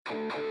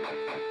I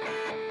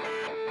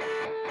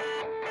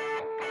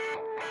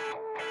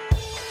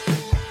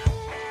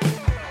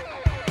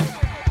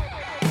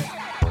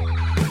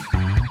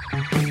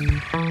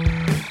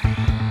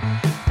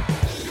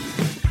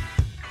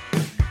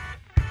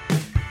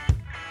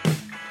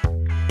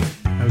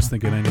was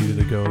thinking I needed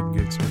to go and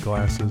get some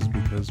glasses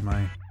because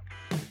I've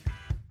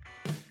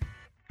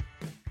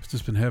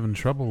just been having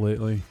trouble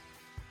lately.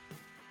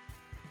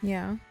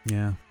 Yeah.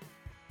 Yeah.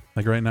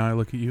 Like right now I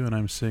look at you and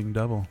I'm seeing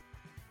double.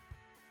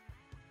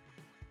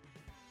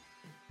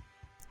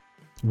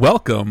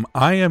 Welcome.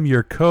 I am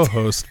your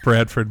co-host,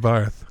 Bradford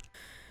Barth.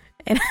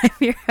 And I'm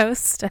your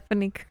host,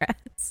 Stephanie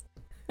Kratz.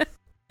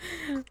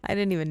 I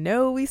didn't even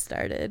know we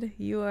started.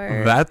 You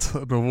are... That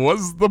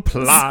was the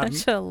plan.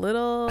 Such a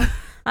little...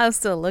 I was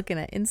still looking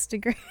at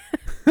Instagram.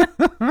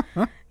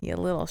 You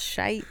little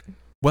shite.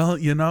 Well,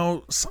 you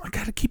know, so I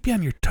got to keep you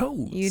on your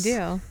toes. You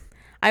do.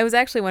 I was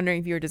actually wondering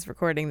if you were just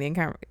recording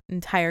the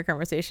entire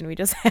conversation we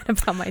just had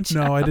about my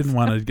job. No, I didn't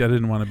want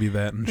to be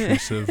that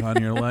intrusive on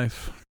your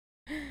life.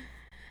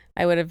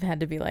 I would have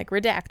had to be like,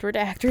 redact.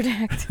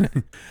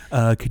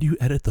 Could you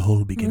edit the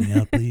whole beginning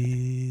out,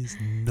 please?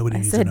 Nobody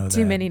needs to know that. I said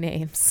too many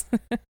names.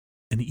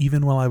 And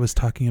even while I was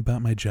talking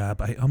about my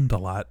job, I ummed a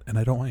lot, and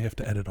I don't want you to have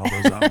to edit all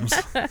those ums.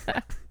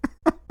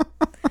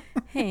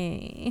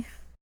 Hey.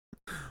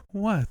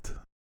 What?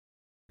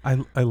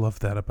 I love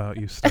that about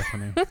you,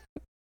 Stephanie.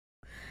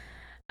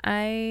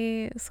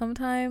 I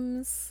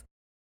sometimes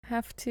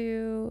have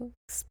to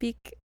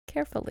speak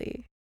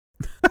carefully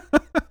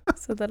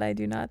so that I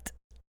do not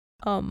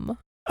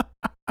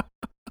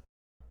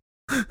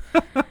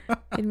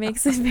It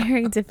makes it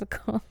very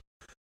difficult.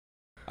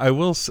 I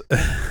will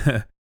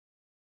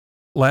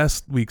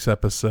last week's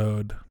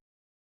episode,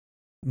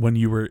 when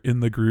you were in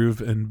the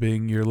groove and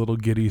being your little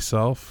giddy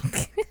self,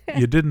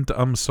 you didn't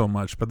so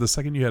much, but the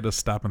second you had to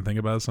stop and think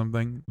about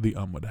something, the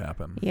would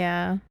happen.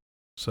 Yeah.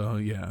 So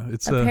yeah,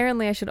 it's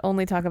apparently I should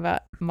only talk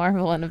about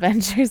Marvel and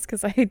Avengers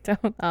because I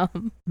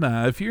don't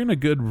Nah, if you're in a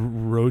good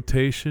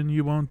rotation,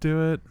 you won't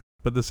do it.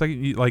 But the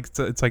second you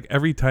it's like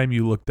every time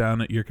you look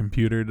down at your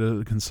computer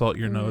to consult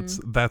your notes,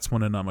 that's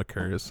when an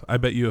occurs. I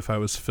bet you if I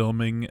was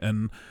filming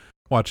and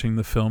watching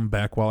the film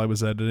back while I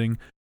was editing,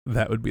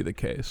 that would be the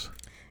case.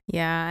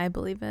 Yeah, I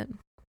believe it.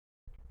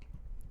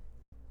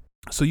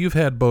 So you've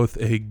had both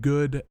a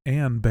good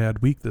and bad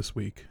week this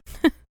week.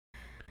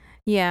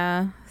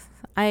 Yeah.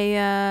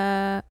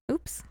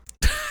 Oops.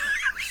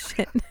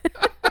 Shit.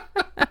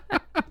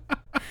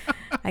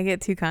 I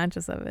get too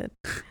conscious of it.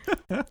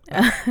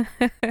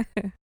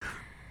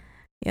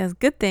 Yes,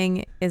 good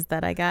thing is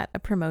that I got a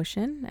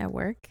promotion at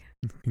work.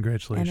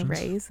 Congratulations. And a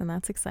raise, and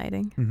that's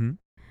exciting. Mm-hmm.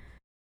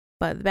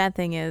 But the bad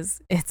thing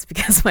is, it's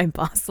because my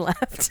boss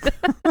left.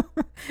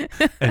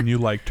 And you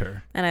liked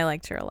her. And I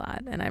liked her a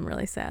lot, and I'm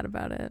really sad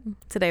about it.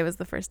 Today was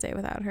the first day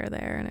without her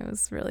there, and it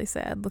was really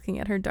sad looking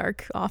at her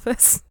dark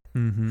office.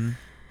 Mm-hmm.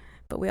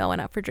 But we all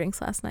went out for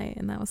drinks last night,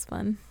 and that was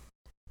fun.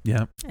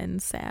 Yeah.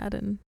 And sad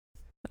and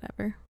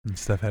whatever. And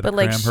Steph had to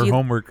cram her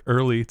homework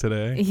early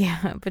today.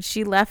 Yeah, but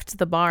she left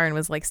the bar and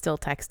was like still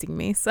texting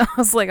me. So I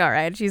was like, all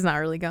right, she's not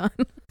really gone.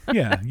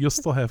 Yeah, you'll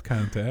still have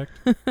contact.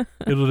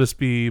 It'll just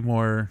be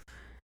more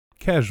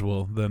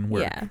casual than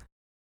work. Yeah.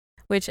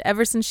 Which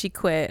ever since she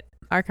quit,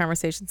 our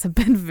conversations have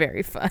been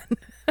very fun.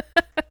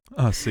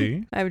 Oh,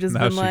 see? I've just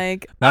been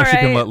like, now she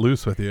right, can let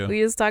loose with you.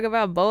 We just talk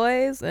about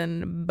boys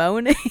and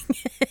boning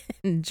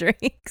and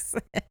drinks.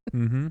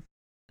 Mm-hmm.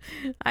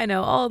 I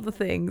know all the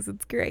things.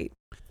 It's great.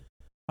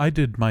 I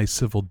did my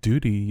civil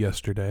duty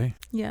yesterday.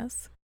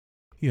 Yes.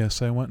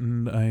 Yes, I went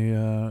and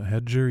I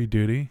had jury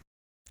duty.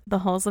 The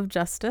halls of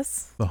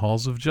justice. The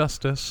halls of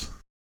justice,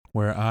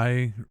 where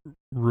I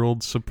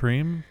ruled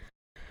supreme.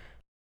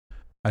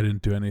 I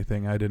didn't do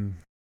anything.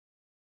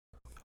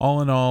 All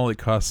in all, it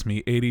cost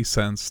me 80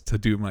 cents to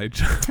do my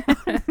job,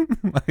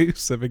 my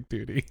civic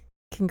duty.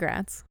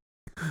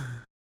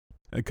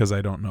 Because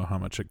I don't know how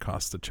much it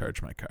costs to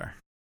charge my car.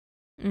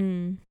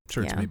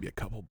 Sure, it's maybe a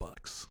couple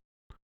bucks.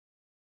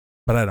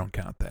 But I don't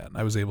count that.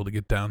 I was able to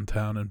get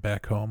downtown and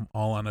back home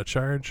all on a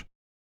charge.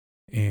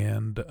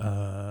 And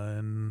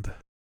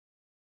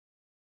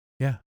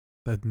yeah,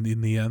 that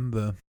in the end,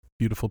 the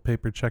beautiful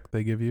paper check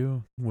they give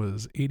you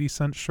was 80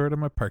 cents short of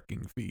my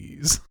parking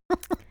fees.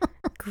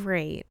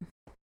 Great.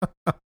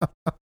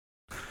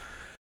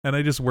 And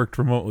I just worked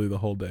remotely the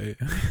whole day.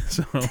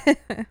 So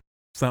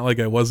it's not like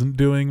I wasn't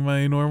doing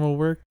my normal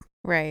work.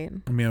 Right.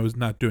 I mean, I was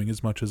not doing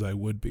as much as I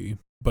would be,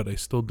 but I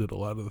still did a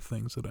lot of the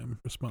things that I'm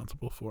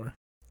responsible for.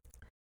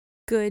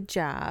 Good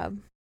job.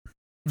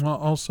 Well,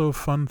 also,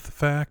 fun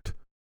fact,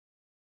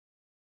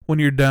 when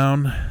you're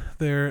down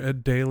there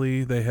at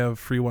Daily, they have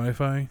free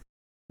Wi-Fi,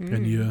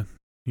 and you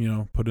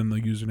put in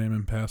the username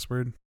and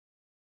password.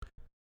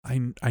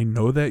 I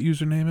know that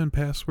username and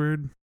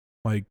password,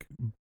 like,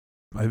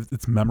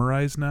 it's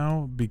memorized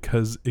now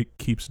because it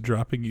keeps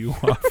dropping you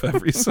off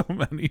every so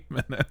many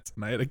minutes,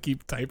 and I had to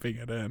keep typing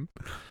it in.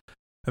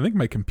 I think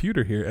my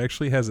computer here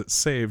actually has it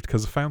saved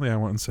because finally I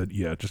went and said,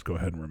 yeah, just go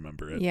ahead and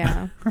remember it.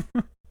 Yeah.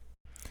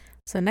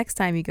 So next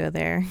time you go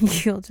there,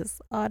 you'll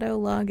just auto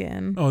log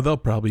in. Oh, they'll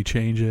probably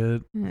change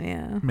it.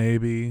 Yeah.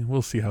 Maybe.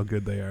 We'll see how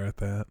good they are at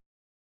that.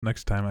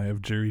 Next time I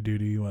have jury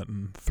duty, what,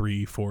 in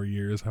 3-4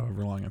 years,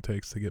 however long it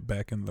takes to get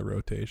back into the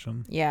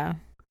rotation. Yeah.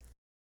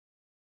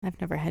 I've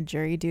never had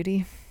jury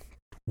duty.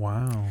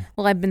 Wow.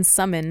 Well, I've been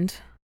summoned.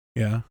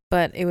 Yeah.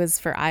 But it was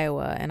for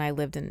Iowa, and I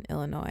lived in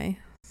Illinois,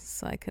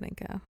 so I couldn't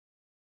go.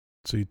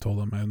 So you told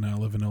them I now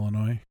live in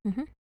Illinois?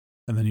 Mm-hmm.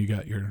 And then you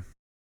got your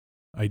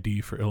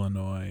ID for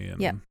Illinois.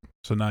 And yep.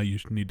 So now you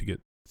need to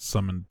get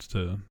summoned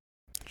to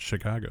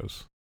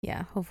Chicago's.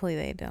 Yeah, hopefully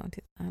they don't.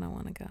 I don't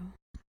want to go.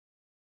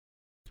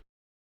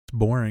 It's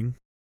boring.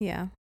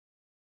 Yeah.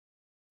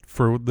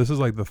 This is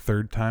like the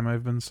third time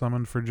I've been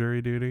summoned for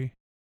jury duty.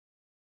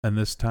 And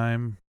this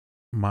time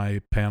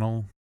my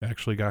panel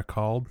actually got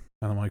called.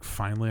 And I'm like,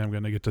 finally, I'm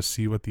going to get to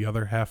see what the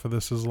other half of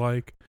this is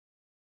like.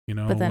 You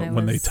know,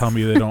 when they tell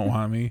me they don't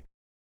want me.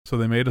 So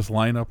they made us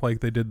line up like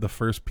they did the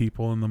first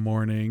people in the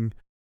morning.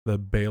 The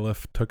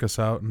bailiff took us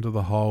out into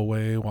the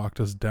hallway, walked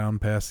us down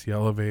past the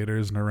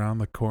elevators and around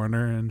the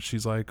corner. And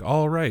she's like,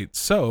 all right,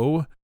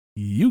 so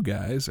you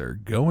guys are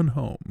going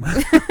home.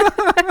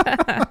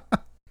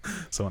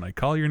 So when I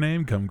call your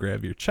name, come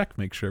grab your check,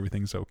 make sure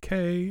everything's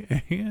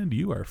okay, and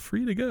you are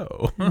free to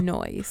go.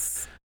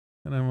 Nice.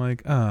 And I'm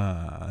like,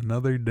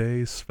 another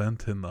day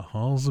spent in the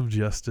halls of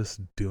justice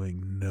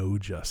doing no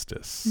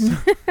justice.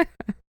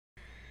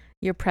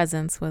 Your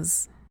presence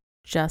was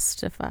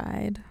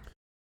justified.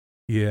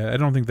 Yeah, I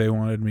don't think they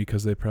wanted me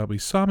because they probably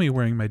saw me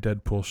wearing my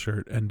Deadpool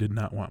shirt and did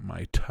not want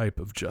my type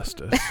of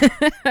justice.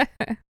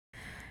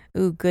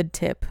 Ooh, good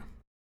tip.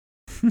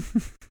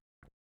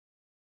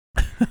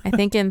 I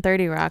think in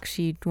 30 Rock,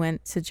 she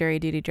went to jury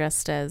duty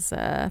dressed as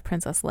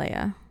Princess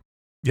Leia.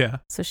 Yeah.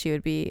 So she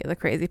would be the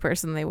crazy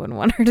person they wouldn't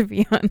want her to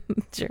be on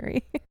the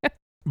jury.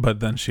 But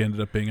then she ended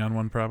up being on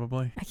one,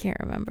 probably. I can't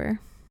remember.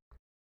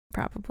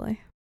 Probably.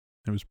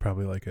 It was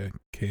probably like a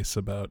case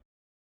about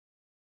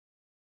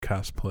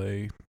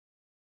cosplay.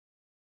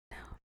 No.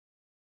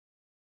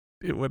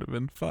 It would have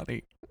been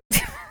funny.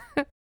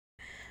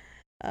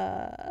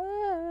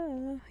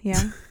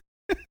 Yeah.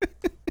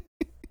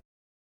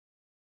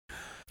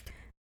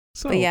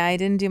 But yeah, I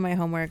didn't do my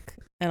homework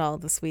at all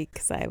this week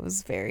because it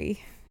was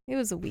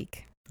a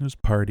week. It was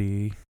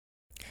party.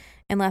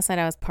 And last night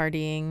I was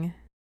partying.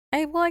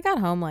 I got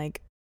home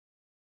like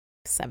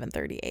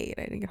 7:38.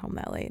 I didn't get home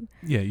that late.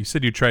 Yeah, you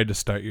said you tried to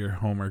start your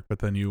homework, but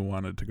then you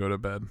wanted to go to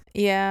bed.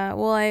 Yeah,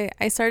 well,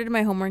 I started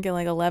my homework at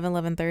like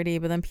 11:30,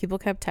 but then people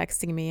kept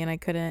texting me and I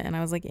couldn't, and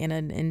I was like in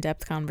an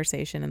in-depth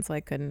conversation, and so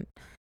I couldn't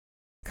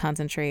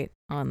concentrate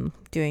on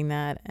doing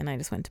that, and I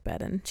just went to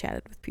bed and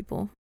chatted with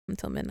people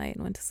until midnight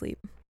and went to sleep.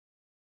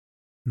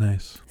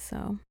 Nice.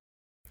 So,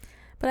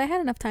 but I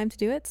had enough time to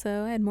do it,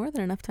 so I had more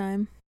than enough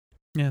time.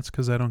 Yeah, it's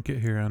because I don't get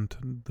here on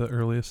the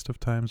earliest of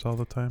times all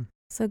the time.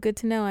 So good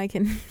to know I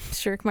can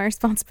shirk my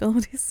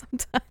responsibilities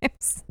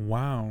sometimes.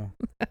 Wow.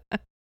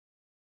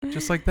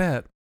 Just like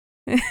that.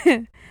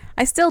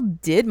 I still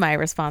did my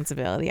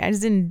responsibility. I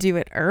just didn't do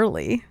it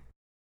early.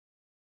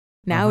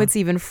 Now it's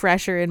even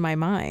fresher in my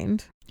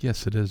mind.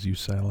 Yes, it is, you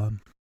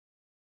Cylon.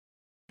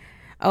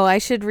 Oh, I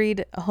should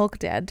read a Hulk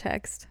Dad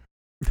text.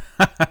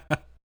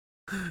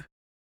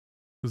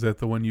 Was that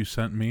the one you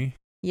sent me?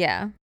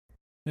 Yeah.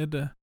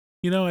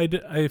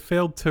 I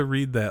failed to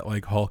read that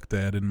like Hulk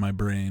Dad in my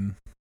brain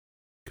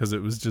because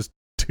it was just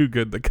too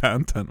good. The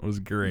content was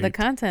great. The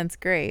content's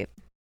great.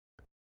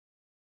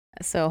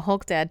 So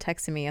Hulk Dad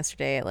texted me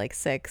yesterday at like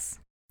 6.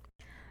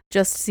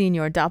 Just seen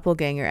your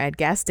doppelganger at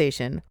gas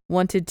station.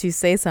 Wanted to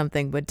say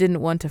something but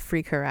didn't want to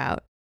freak her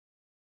out.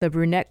 The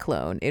brunette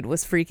clone. It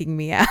was freaking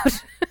me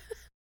out.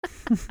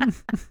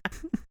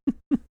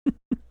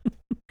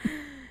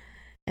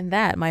 And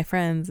that, my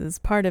friends, is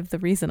part of the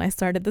reason I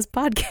started this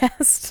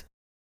podcast.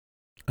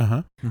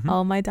 Uh-huh. Mm-hmm.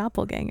 All my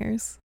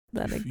doppelgangers.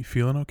 You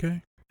feeling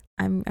okay?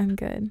 I'm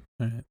good.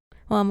 All right.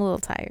 Well, I'm a little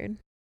tired.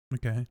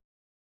 Okay.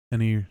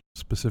 Any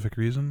specific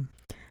reason?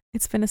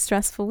 It's been a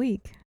stressful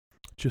week.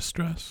 Just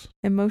stress?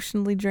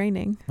 Emotionally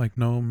draining. Like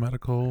no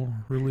medical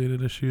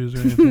related issues or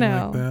anything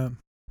like that?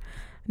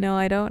 No,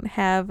 I don't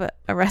have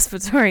a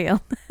respiratory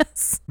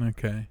illness.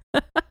 Okay.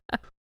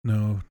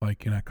 No,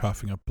 like you're not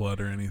coughing up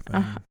blood or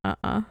anything?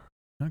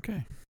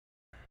 Okay.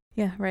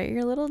 Yeah, write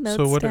your little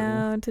notes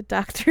down to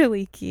Dr.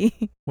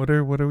 Leakey. What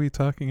are we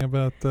talking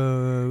about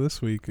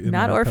this week?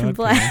 Not Orphan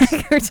Black.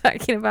 We're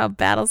talking about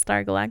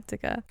Battlestar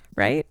Galactica,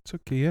 right? It's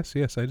okay. Yes.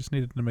 I just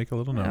needed to make a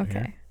little note here.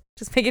 Okay.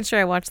 Just making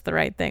sure I watched the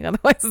right thing.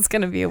 Otherwise, it's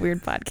going to be a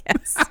weird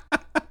podcast.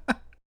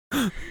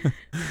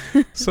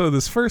 So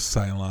this first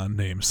Cylon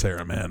named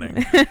Sarah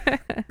Manning.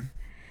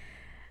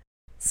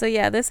 So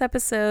yeah, this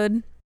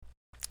episode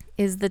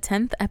is the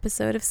 10th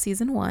episode of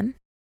season 1.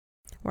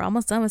 We're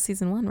almost done with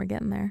season 1. We're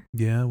getting there.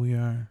 Yeah, we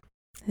are.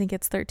 I think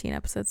it's 13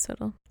 episodes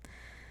total.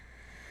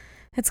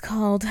 It's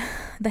called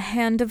The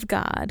Hand of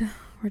God,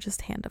 or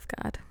just Hand of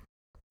God.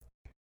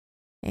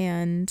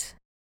 And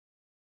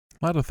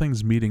a lot of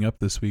things meeting up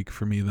this week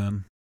for me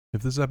then.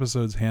 If this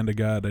episode's Hand of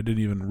God, I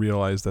didn't even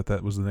realize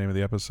that was the name of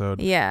the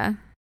episode. Yeah.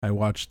 I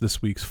watched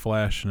this week's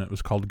Flash, and it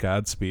was called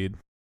Godspeed.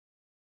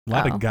 A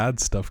lot of God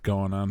stuff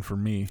going on for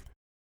me.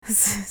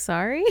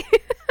 Sorry?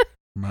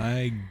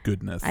 My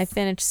goodness. I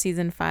finished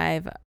season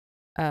 5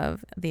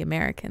 of The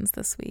Americans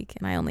this week,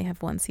 and I only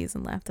have 1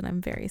 season left, and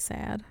I'm very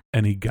sad.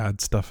 Any God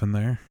stuff in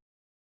there?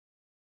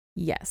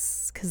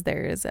 Yes, because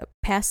there is a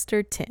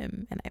Pastor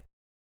Tim, and I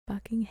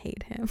fucking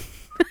hate him.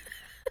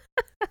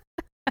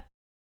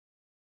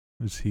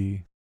 Is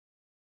he...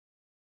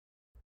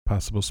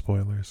 Possible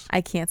spoilers?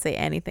 I can't say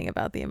anything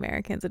about The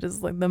Americans. It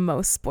is like the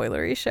most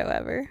spoilery show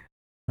ever.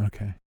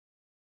 Okay.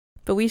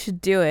 But we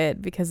should do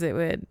it because it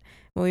would,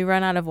 when we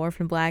run out of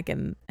Orphan Black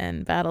and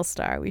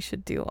Battlestar, we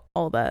should do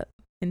all that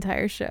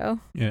entire show.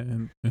 Yeah,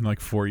 in like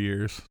 4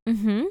 years.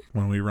 Mm-hmm.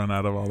 When we run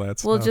out of all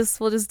that We'll stuff.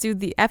 just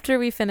do after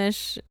we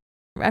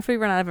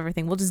run out of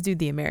everything, we'll just do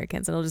The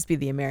Americans, and it'll just be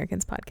The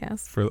Americans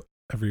podcast. For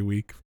every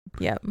week.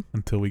 Yep.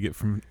 Until we get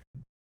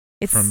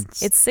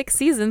It's 6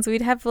 seasons.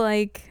 We'd have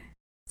like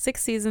 6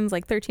 seasons,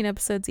 like 13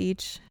 episodes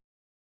each.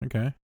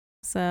 Okay.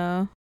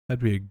 So.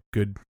 That'd be a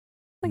good,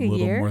 like little a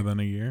year. more than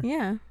a year.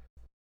 Yeah.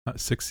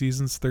 6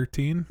 seasons,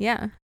 13?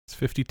 Yeah. It's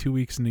 52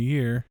 weeks in a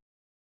year.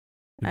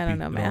 I don't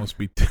know, man. Almost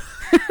be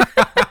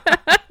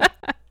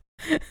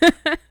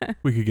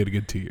we could get a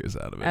good 2 years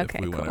out of it if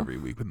we went every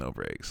week with no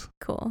breaks.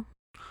 Cool.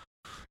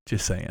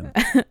 Just saying.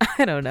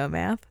 I don't know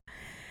math.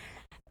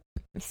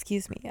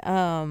 Excuse me.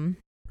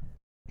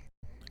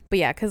 But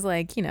yeah, because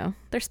like,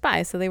 they're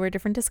spies, so they wear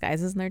different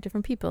disguises and they're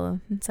different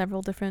people in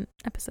several different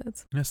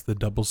episodes. Yes, the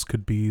doubles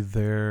could be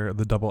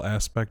the double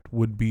aspect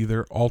would be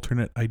their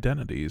alternate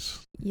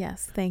identities.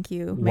 Yes, thank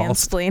you.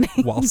 Whilst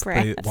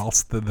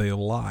Mansplaining. they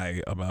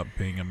lie about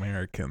being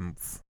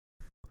Americans.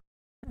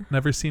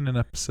 Never seen an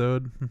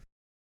episode,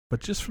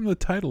 but just from the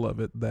title of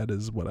it, that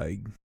is what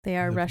They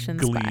are Russian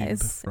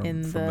spies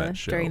from that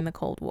show. during the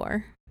Cold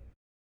War.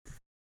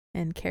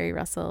 And Kerry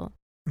Russell.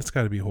 It's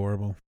got to be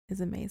horrible.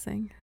 Is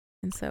amazing.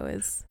 And so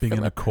is being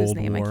Philip, in a Cold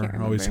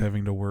War, always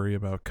having to worry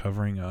about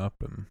covering up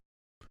and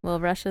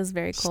Russia's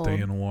very cold.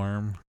 Staying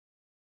warm.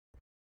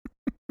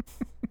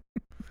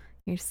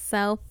 You're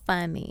so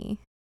funny.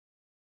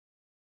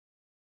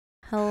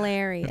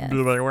 Hilarious.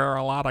 Do they wear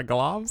a lot of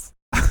gloves?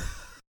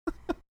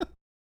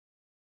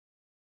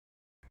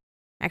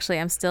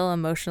 Actually, I'm still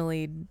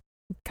emotionally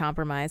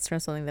compromised from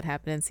something that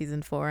happened in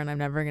season 4, and I'm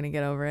never going to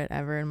get over it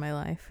ever in my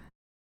life.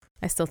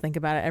 I still think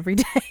about it every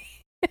day.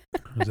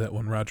 Was that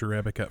when Roger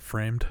Rabbit got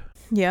framed?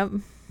 Yep.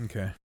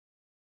 Okay.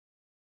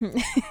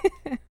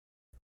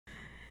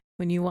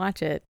 When you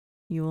watch it,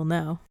 you will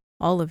know.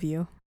 All of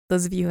you.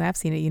 Those of you who have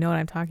seen it, you know what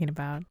I'm talking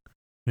about.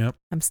 Yep.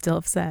 I'm still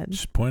upset.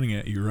 Just pointing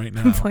at you right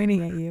now. I'm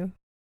pointing at you.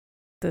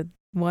 The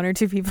 1 or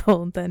 2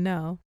 people that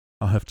know.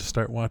 I'll have to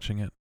start watching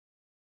it.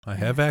 I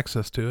have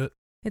access to it.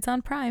 It's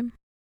on Prime.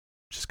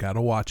 Just got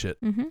to watch it.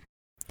 Mm-hmm.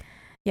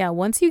 Yeah,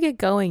 once you get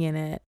going in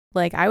it,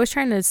 like I was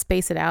trying to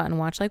space it out and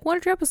watch like 1 or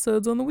 2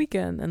 episodes on the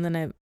weekend. And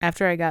then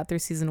after I got through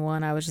season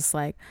 1, I was just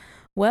like,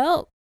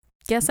 well,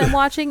 guess I'm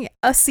watching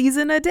a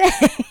season a day.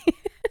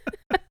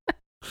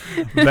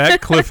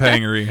 That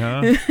cliffhangery,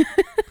 huh?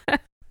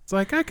 It's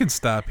like, I can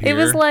stop here. It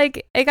was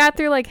like, I got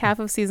through like half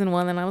of season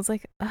 1 and I was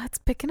like, it's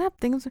picking up.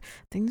 Things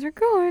are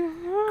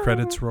going.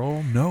 Credits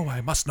roll. No,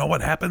 I must know what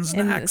happens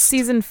and next.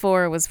 Season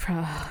 4 was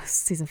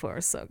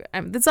so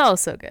good. It's all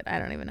so good. I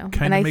don't even know.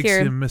 Kind of makes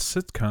you miss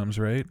sitcoms,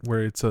 right?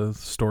 Where it's a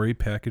story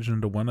packaged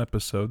into 1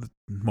 episode that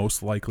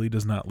most likely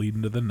does not lead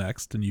into the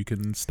next, and you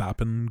can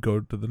stop and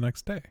go to the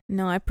next day.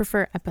 No, I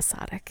prefer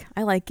episodic.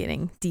 I like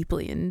getting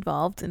deeply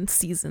involved in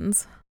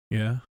seasons.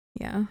 Yeah.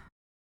 Yeah.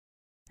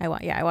 I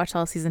watched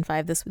all season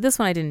 5. This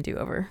one I didn't do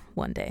over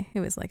 1 day. It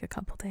was like a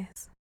couple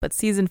days. But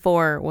season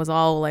 4 was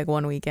all like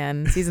 1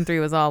 weekend. Season 3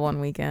 was all 1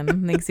 weekend. I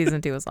think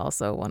season 2 was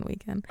also 1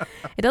 weekend.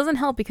 It doesn't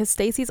help because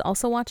Stacy's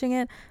also watching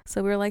it,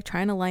 so we were like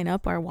trying to line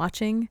up our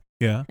watching.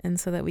 Yeah. And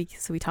so that we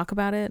talk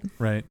about it.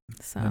 Right.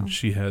 So and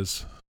she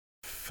has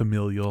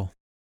familial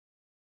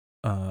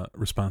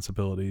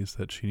responsibilities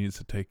that she needs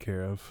to take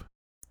care of.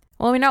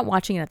 Well, we're not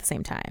watching it at the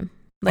same time.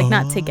 Like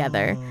not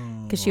together,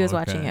 because she was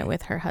watching it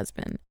with her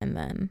husband and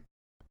then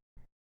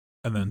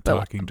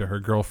talking to her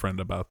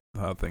girlfriend about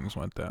how things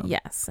went down.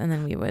 Yes, and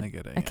then we would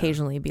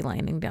occasionally be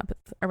lining up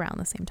around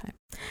the same time.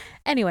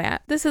 Anyway,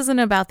 this isn't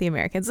about the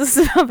Americans. This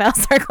is about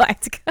Battlestar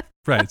Galactica.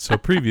 Right, so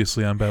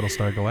previously on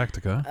Battlestar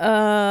Galactica.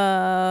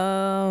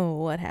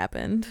 What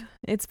happened?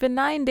 It's been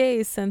 9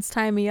 days since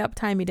Tie Me Up,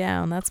 Tie Me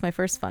Down. That's my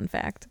first fun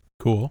fact.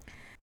 Cool.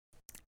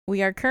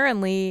 We are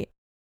currently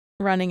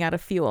running out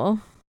of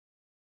fuel.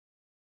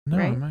 No,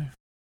 right?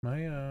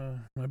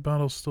 my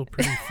bottle's still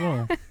pretty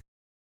full.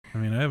 I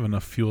mean, I have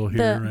enough fuel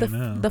here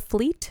now. The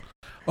fleet?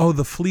 Oh,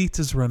 the fleet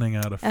is running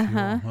out of fuel.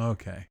 Uh-huh.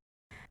 Okay.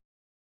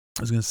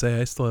 I was going to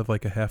say, I still have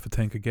like a half a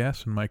tank of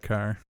gas in my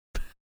car.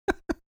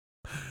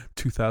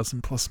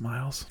 2,000 plus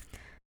miles.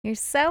 You're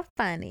so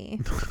funny.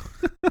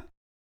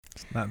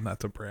 Not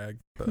to brag.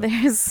 But.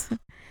 There's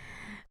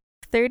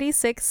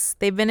 36.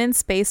 They've been in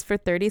space for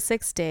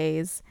 36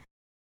 days.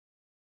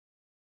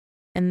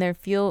 And their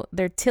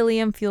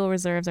Tilium fuel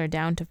reserves are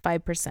down to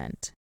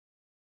 5%.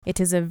 It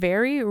is a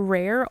very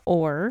rare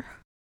ore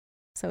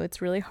so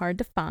it's really hard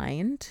to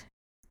find.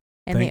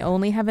 And they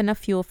only have enough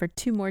fuel for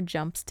 2 more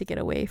jumps to get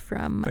away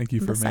from. Thank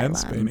you for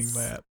mansplaining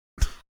that.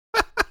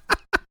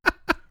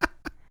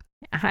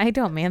 I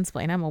don't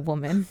mansplain. I'm a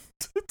woman.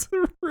 It's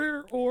a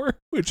rare ore,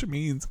 which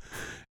means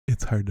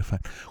it's hard to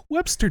find.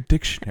 Webster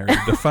Dictionary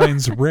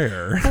defines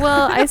rare.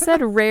 Well, I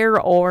said rare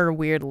ore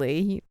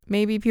weirdly.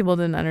 Maybe people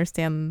didn't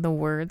understand the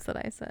words that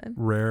I said.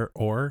 Rare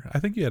ore? I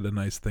think you had a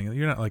nice thing.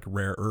 You're not like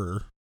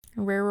rarer.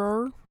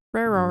 Rarer.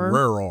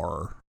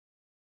 Rarer.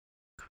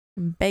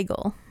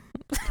 Bagel.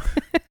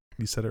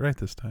 You said it right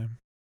this time.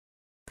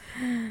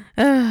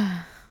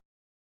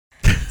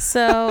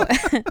 So,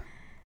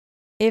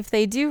 if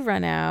they do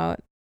run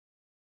out,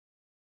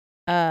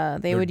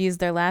 they would use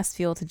their last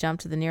fuel to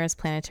jump to the nearest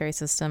planetary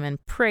system and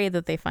pray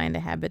that they find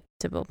a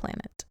habitable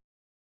planet.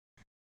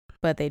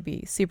 But they'd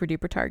be super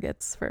duper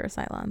targets for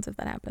Cylons if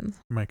that happens.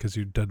 Right, because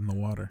you're dead in the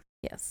water.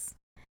 Yes.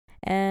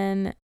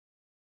 And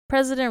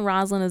President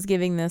Roslin is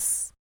giving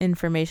this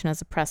information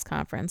as a press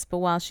conference, but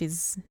while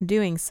she's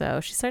doing so,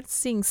 she starts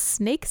seeing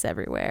snakes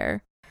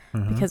everywhere.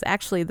 Because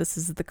actually this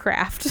is the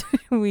craft.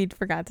 We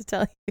forgot to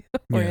tell you.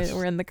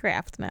 We're in the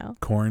craft now.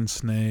 Corn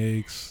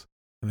snakes.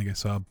 I think I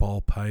saw a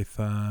ball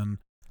python.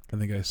 I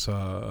think I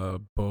saw a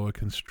boa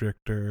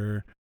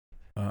constrictor.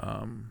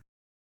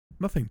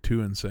 Nothing too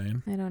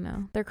insane. I don't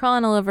know. They're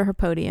crawling all over her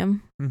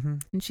podium,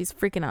 and she's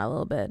freaking out a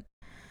little bit.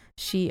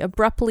 She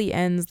abruptly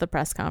ends the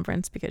press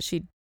conference because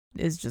she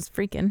is just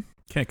freaking.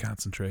 Can't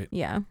concentrate.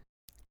 Yeah.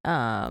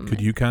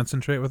 Could you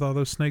concentrate with all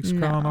those snakes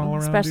crawling all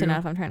around especially you? not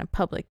if I'm trying to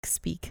public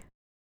speak.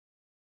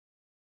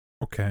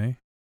 Okay.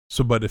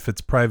 So, but if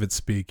it's private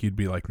speak, you'd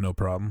be like, no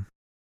problem.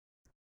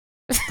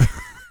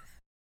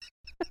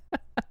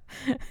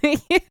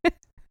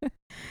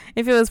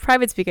 If it was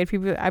private speak,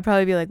 I'd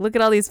probably be like, look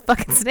at all these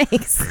fucking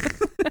snakes.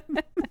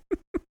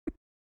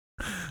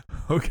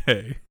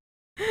 Okay.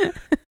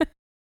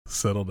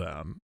 Settle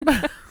down.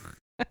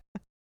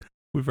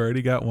 We've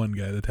already got one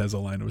guy that has a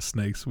line with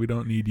snakes. We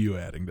don't need you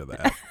adding to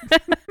that.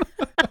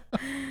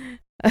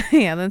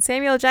 Yeah, then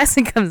Samuel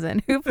Jackson comes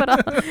in. Who put all...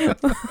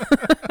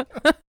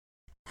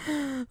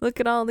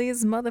 Look at all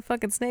these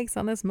motherfucking snakes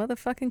on this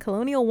motherfucking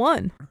Colonial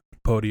 1.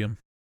 Podium.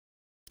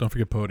 Don't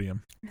forget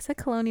podium. I said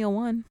Colonial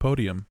 1.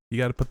 Podium. You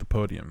got to put the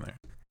podium there.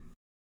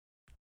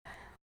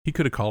 He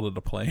could have called it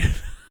a plane.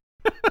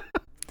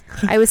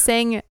 I was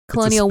saying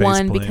Colonial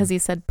 1 plane. because he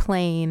said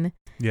plane.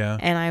 Yeah.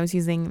 And I was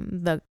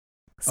using the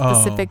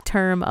specific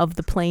term of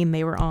the plane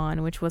they were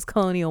on, which was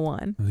Colonial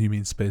 1. You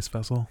mean space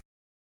vessel?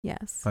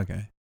 Yes.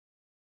 Okay.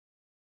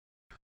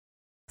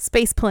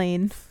 Space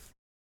plane.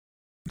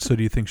 So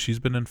do you think she's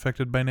been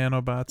infected by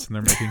nanobots and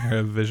they're making her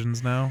have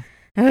visions now?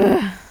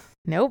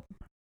 Nope.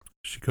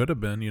 She could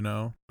have been,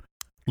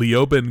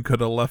 Leoben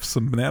could have left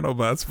some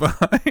nanobots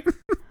behind.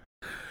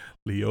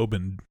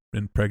 Leoben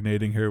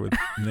impregnating her with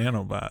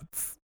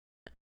nanobots.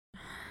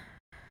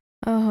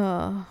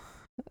 Oh.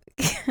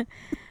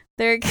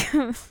 They're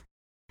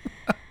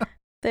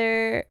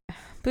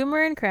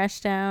Boomer and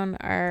Crashdown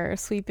are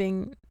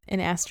sweeping an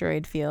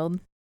asteroid field.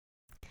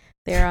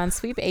 They're on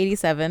sweep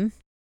 87.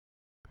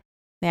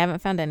 They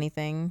haven't found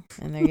anything,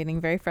 and they're getting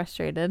very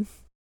frustrated.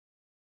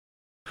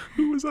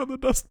 Who was on the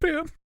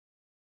dustpan?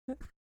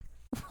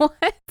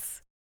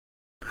 What?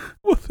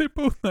 Well, they're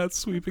both not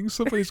sweeping.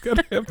 Somebody's got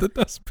to have the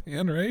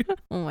dustpan, right?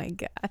 Oh my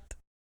god.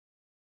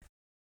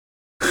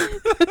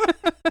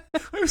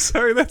 I'm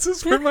sorry, that's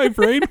just where my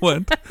brain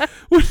went.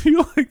 When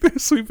you they're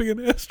sweeping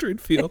an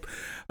asteroid field,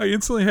 I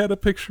instantly had a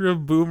picture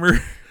of Boomer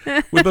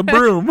with a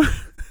broom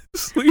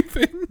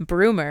sweeping.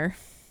 Broomer.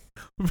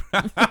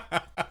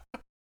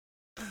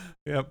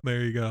 Yep,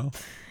 there you go.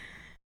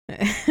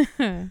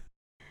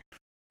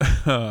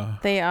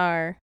 They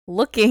are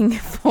looking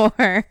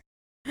for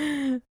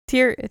Tilium.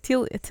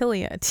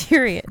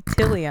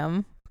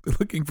 They're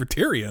looking for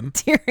Tyrion.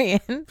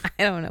 Tyrion.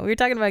 I don't know. We were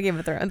talking about Game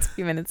of Thrones a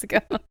few minutes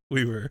ago.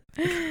 We were.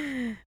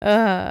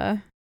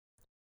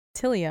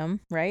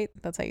 Tilium, right?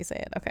 That's how you say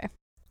it. Okay.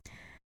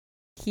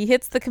 He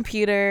hits the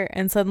computer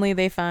and suddenly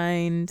they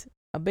find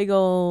a big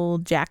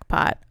old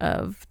jackpot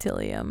of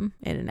Tilium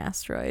in an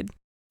asteroid.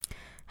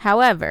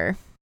 However,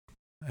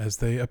 as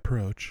they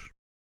approach,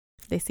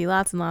 they see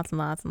lots and lots and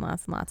lots and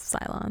lots and lots of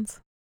Cylons.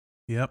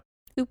 Yep.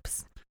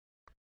 Oops.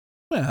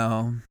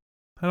 Well,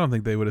 I don't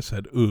think they would have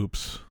said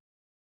oops.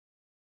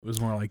 It was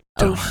more like,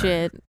 oh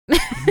shit.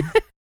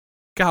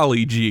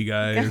 Golly gee,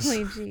 guys.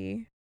 Golly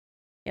gee.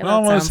 Yeah, that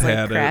almost sounds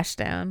had like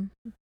Crashdown.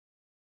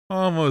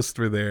 Almost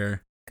were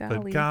there. Golly.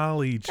 But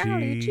golly gee.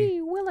 Golly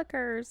gee,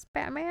 Willikers,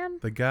 Batman.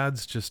 The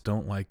gods just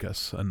don't like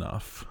us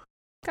enough.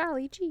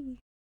 Golly gee.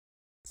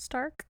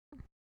 Stark.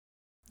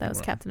 That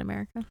was Captain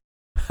America.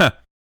 I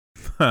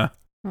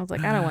was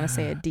like, I don't want to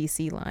say a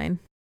DC line.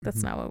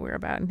 That's not what we're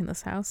about in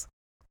this house.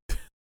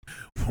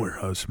 We're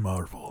House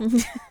Marvel.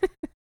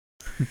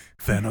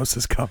 Thanos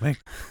is coming.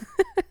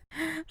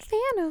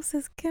 Thanos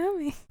is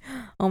coming.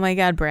 Oh my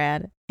god,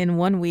 Brad. In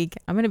 1 week,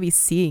 I'm going to be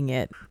seeing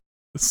it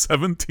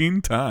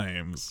 17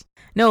 times.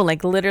 No,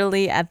 like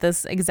literally at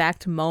this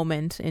exact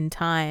moment in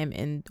time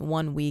in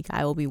 1 week,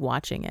 I will be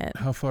watching it.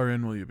 How far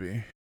in will you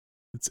be?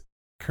 It's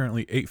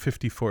currently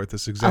 8:54 at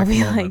this I'll exact be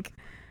moment. like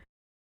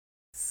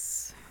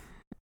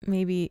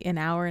maybe an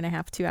hour and a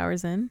half, 2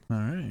 hours in. All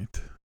right.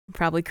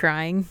 Probably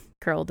crying,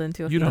 curled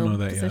into a You don't fetal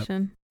know that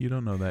position. yet. You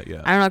don't know that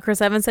yet. I don't know.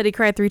 Chris Evans said he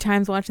cried 3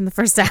 times watching the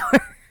first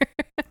hour.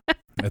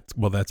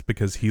 That's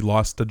because he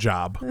lost a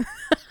job.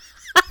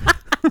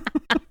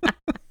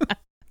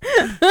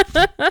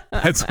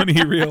 That's when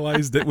he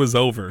realized it was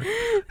over.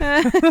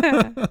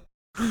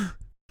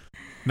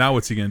 Now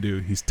what's he going to do?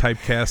 He's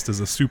typecast as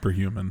a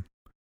superhuman.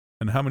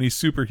 And how many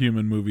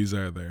superhuman movies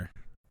are there?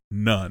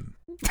 None.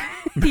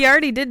 He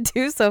already did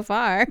 2 so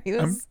far.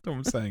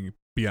 I'm saying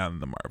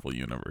beyond the Marvel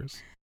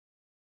universe.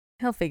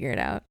 He'll figure it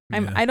out.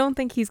 Yeah. I don't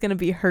think he's going to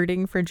be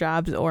hurting for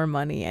jobs or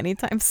money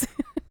anytime soon.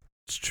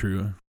 It's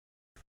true.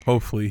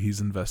 Hopefully he's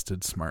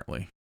invested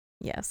smartly.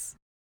 Yes.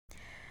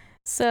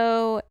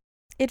 So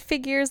it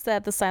figures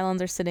that the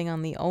Cylons are sitting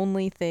on the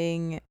only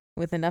thing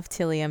with enough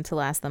Tillium to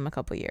last them a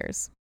couple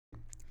years,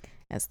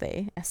 as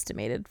they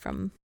estimated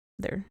from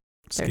their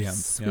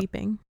Scans.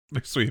 sweeping. Yep.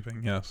 They're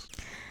sweeping, yes.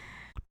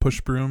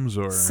 Push brooms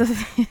or...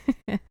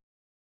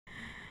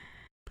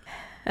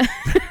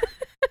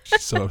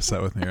 She's so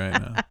upset with me right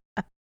now.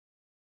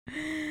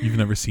 You've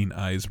never seen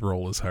eyes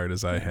roll as hard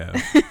as I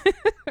have.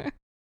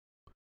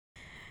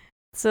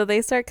 So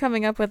they start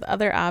coming up with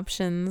other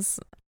options,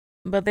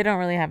 but they don't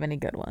really have any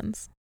good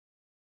ones.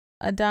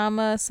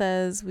 Adama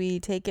says we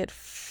take it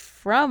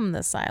from the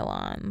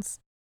Cylons.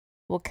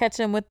 We'll catch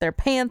them with their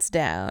pants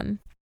down.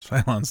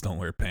 Cylons don't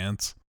wear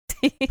pants.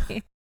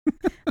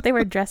 They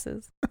wear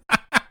dresses.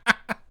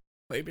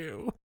 They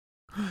do.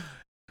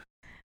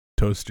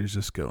 Toasters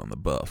just go in the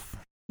buff.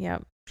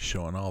 Yep.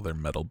 Showing all their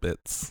metal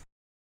bits.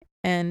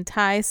 And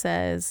Ty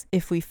says,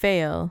 if we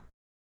fail,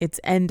 it's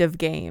end of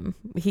game.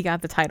 He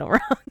got the title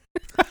wrong.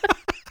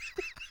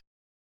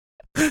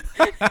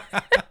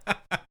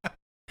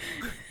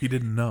 He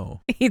didn't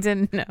know. He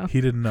didn't know. He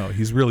didn't know.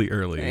 He's really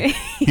early.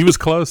 He was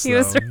close, He though.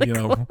 was really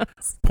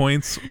close.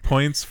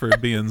 Points for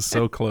being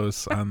so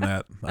close on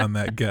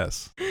that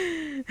guess.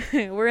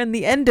 We're in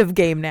the end of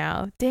game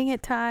now. Dang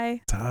it,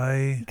 Ty.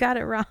 Ty. You got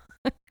it wrong.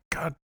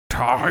 God,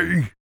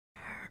 Ty.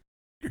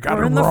 You got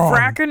We're it in the wrong.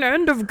 fracking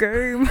end of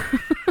game.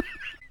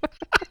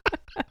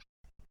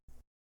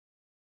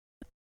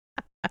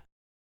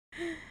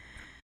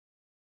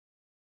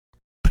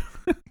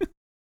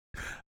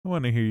 I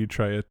want to hear you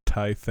try a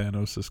Ty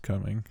Thanos is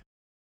coming.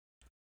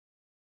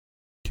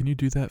 Can you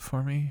do that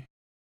for me?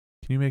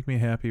 Can you make me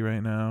happy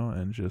right now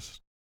and just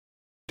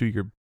do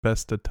your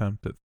best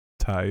attempt at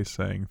Ty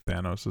saying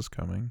Thanos is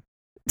coming?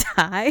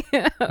 Ty?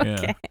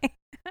 Okay.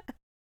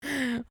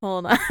 Yeah.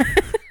 Hold on.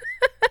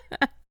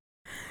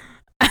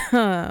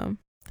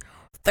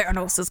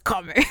 Thanos is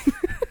coming.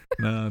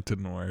 No, it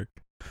didn't work.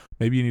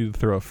 Maybe you need to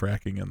throw a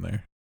fracking in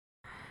there.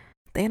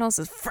 Thanos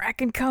is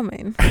fracking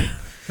coming.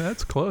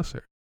 That's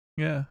closer.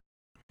 Yeah.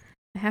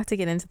 I have to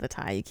get into the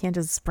Ty. You can't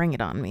just spring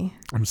it on me.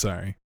 I'm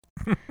sorry.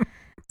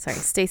 Sorry,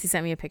 Stacy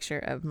sent me a picture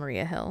of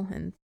Maria Hill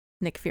and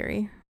Nick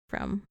Fury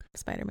from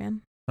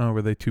Spider-Man. Oh,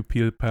 were they 2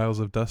 piles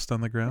of dust on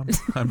the ground?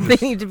 They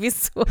need to be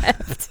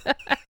swept.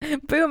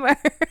 Boomer.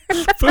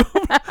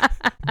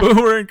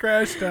 Boomer and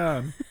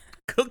Crashdown.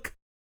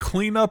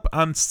 Clean up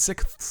on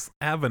 6th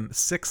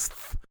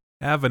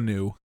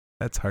Avenue.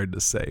 That's hard to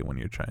say when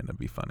you're trying to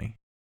be funny.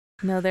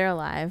 No, they're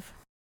alive.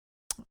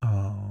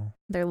 Oh.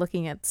 They're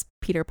looking at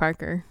Peter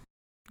Parker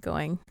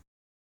going.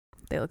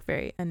 They look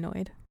very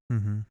annoyed.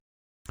 Mm-hmm.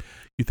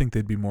 You think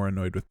they'd be more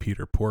annoyed with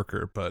Peter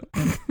Porker, but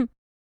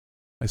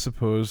I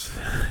suppose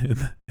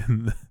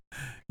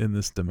in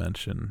this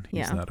dimension,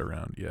 he's not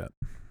around yet.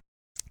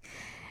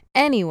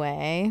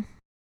 Anyway,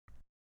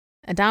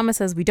 Adama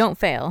says we don't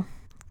fail.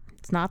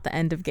 It's not the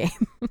end of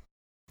game.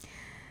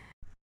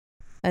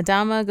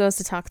 Adama goes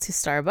to talk to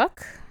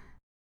Starbuck,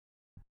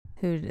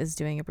 who is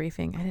doing a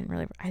briefing. I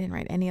didn't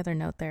write any other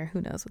note there.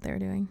 Who knows what they were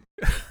doing?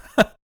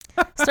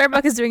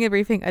 Starbuck is doing a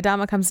briefing.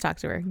 Adama comes to talk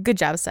to her. Good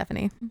job,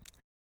 Stephanie.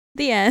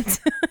 The end.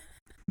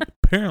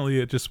 Apparently,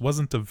 it just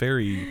wasn't a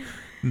very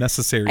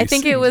necessary I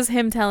think scene. it was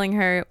him telling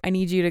her, I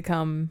need you to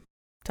come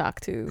talk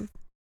to,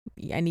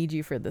 I need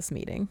you for this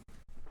meeting.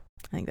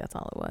 I think that's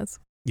all it was.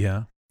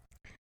 Yeah.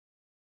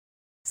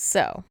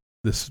 So.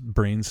 This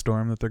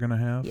brainstorm that they're going to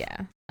have?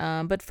 Yeah.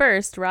 But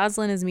first,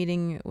 Rosalind is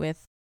meeting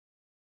with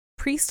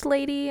Priest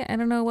Lady. I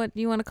don't know what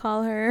you want to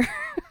call her.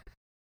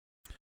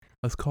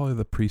 Let's call her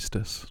the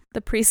priestess.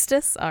 The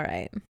priestess? All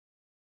right.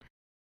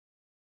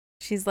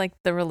 She's like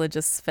the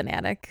religious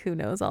fanatic who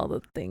knows all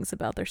the things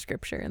about their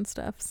scripture and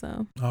stuff.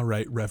 So. All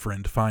right,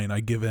 Reverend. Fine, I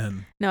give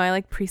in. No, I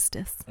like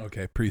priestess.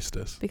 Okay,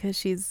 priestess. Because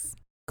she's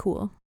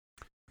cool.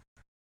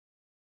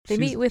 She's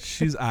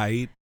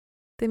aight.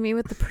 They meet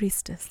with the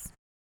priestess.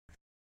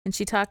 And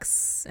she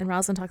talks, and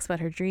Rosalind talks about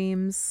her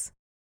dreams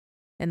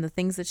and the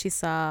things that she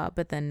saw,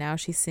 but then now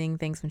she's seeing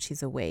things when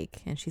she's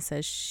awake. And she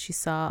says she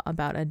saw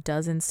about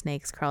 12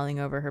 snakes crawling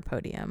over her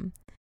podium.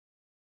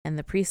 And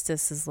the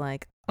priestess is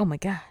like, oh my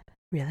God,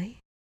 really?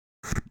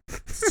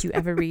 Did you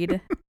ever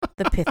read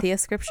the Pythia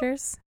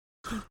scriptures?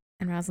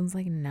 And Rosalind's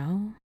like,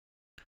 no.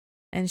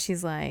 And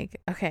she's like,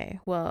 okay,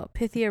 well,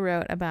 Pythia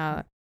wrote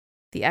about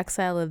the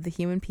exile of the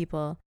human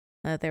people,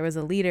 and that there was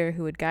a leader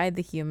who would guide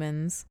the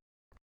humans,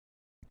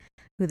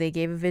 who they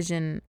gave a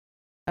vision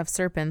of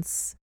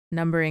serpents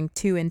numbering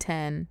 2 and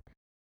 10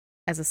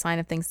 as a sign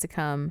of things to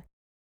come.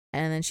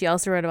 And then she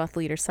also wrote about the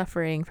leader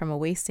suffering from a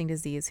wasting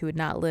disease who would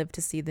not live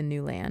to see the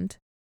new land.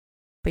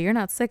 But you're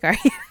not sick, are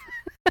you?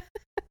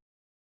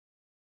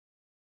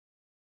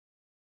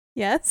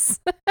 Yes.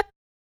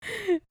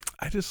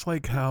 I just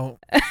like how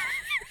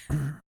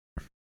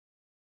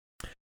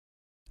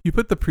you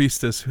put the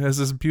priestess, who has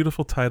this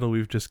beautiful title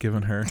we've just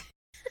given her,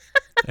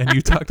 and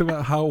you talked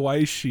about how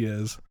wise she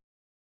is,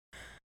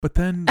 but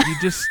then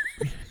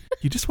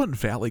you just went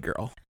Valley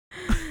Girl.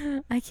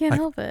 I can't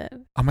help it.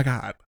 Oh my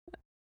God!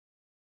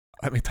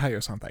 Let me tell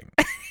you something.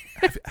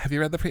 Have you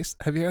read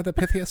the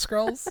Pythia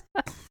Scrolls?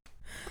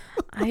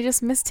 I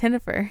just miss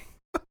Tinnifer.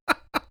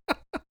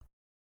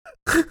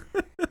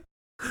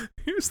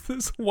 Here's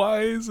this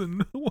wise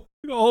and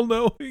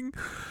all-knowing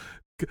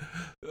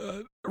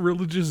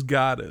religious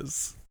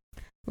goddess.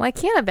 Why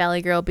can't a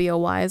Valley Girl be a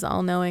wise,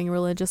 all-knowing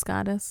religious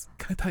goddess?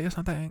 Can I tell you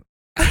something?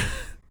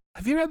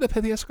 Have you read the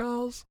Pythia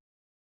Scrolls?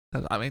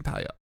 Let me tell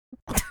you.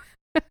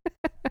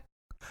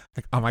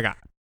 Like, oh my God.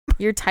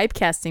 You're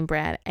typecasting,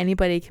 Brad.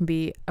 Anybody can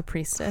be a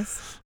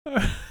priestess.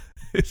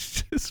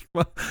 It's just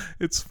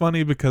it's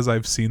funny because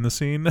I've seen the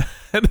scene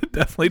and it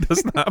definitely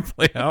does not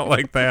play out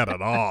like that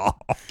at all.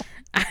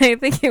 I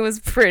think it was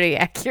pretty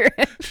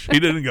accurate. She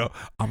didn't go,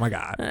 oh my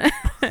God.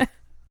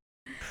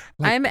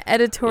 I'm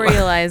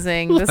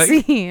editorializing the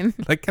scene.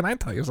 Like, can I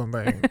tell you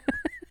something?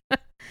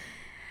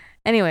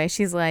 Anyway,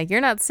 she's like, you're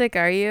not sick,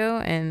 are you?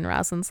 And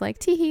Rosalind's like,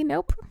 tee-hee,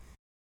 nope.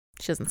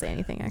 She doesn't say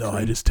anything, actually. No,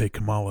 I just take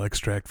Kamala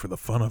extract for the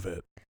fun of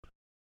it.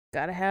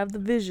 Gotta have the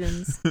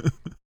visions.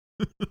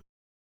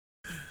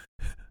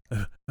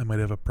 I might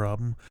have a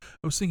problem.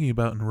 I was thinking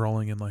about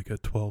enrolling in like a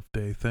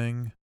 12-day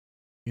thing,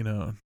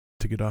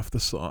 to get off the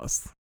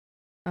sauce.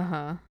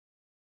 Uh-huh.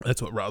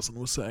 That's what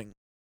Rosalind was saying.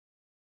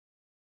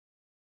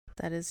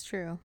 That is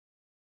true.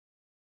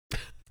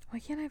 Why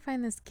can't I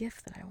find this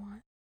gift that I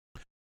want?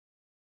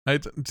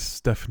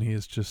 Stephanie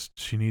is just,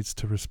 she needs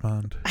to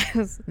respond.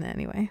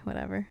 Anyway,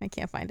 whatever. I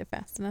can't find it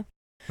fast enough.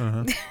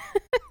 Uh-huh.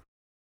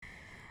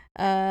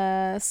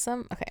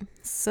 Okay.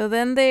 So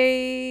then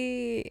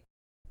they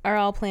are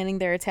all planning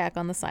their attack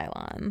on the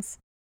Cylons.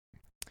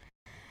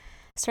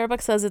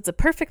 Starbuck says it's a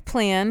perfect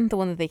plan, the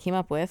one that they came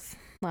up with.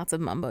 Lots of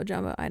mumbo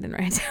jumbo. I didn't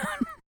write it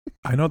down.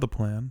 I know the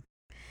plan.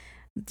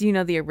 Do you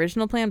know the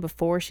original plan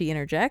before she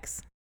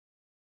interjects?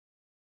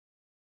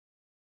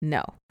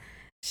 No.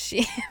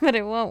 But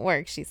it won't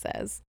work, she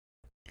says.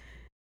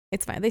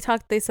 It's fine.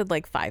 They said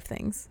like 5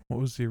 things. What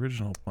was the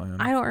original plan?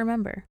 I don't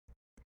remember.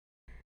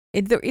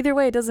 Either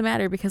way, it doesn't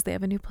matter because they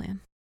have a new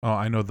plan. Oh,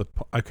 I know the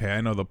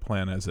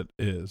plan as it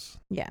is.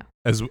 Yeah.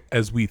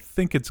 As we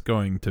think it's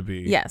going to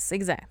be. Yes,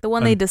 exactly. The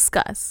one they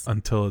discuss.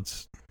 Until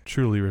it's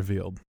truly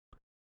revealed.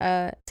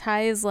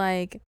 Ty is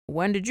like,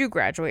 when did you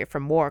graduate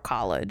from war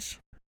college?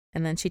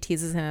 And then she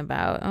teases him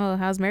about, oh,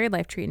 how's married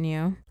life treating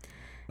you?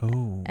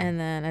 Oh. And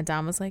then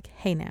Adama's like,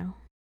 hey now,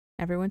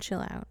 everyone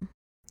chill out.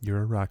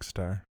 You're a rock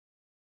star.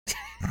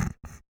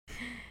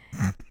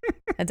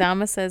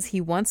 Adama says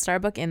he wants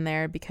Starbuck in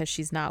there because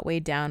she's not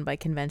weighed down by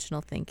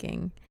conventional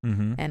thinking.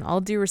 Mm-hmm. And all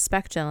due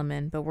respect,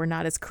 gentlemen, but we're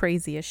not as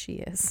crazy as she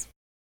is.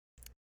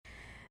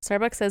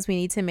 Starbuck says we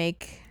need to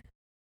make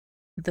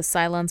the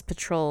Cylons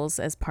patrols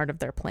as part of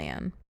their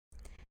plan,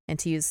 and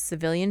to use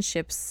civilian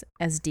ships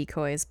as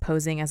decoys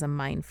posing as a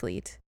mine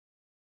fleet.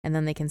 And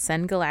then they can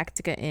send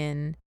Galactica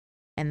in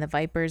and the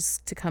Vipers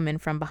to come in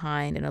from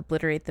behind and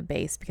obliterate the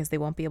base because they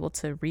won't be able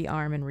to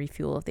rearm and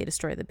refuel if they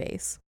destroy the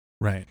base.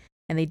 Right.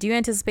 And they do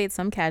anticipate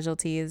some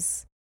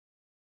casualties,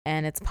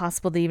 and it's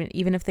possible that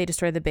even if they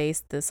destroy the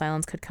base, the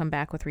Cylons could come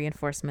back with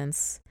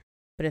reinforcements.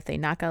 But if they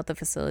knock out the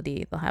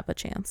facility, they'll have a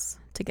chance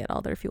to get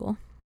all their fuel.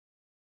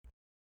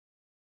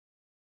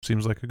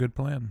 Seems like a good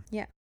plan.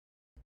 Yeah.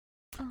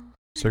 Oh.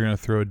 So they're going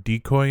to throw a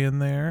decoy in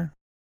there,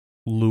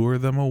 lure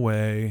them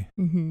away,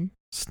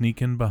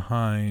 sneak in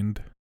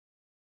behind,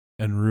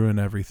 and ruin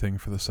everything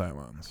for the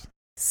Cylons.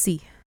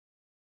 Si.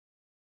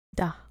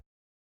 Da.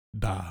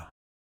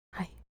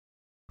 Hi.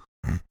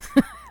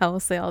 I will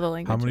say all the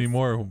languages. How many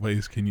more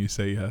ways can you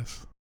say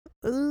yes?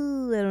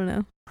 Ooh, I don't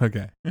know.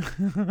 Okay.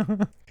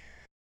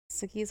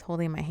 Suki's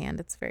holding my hand.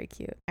 It's very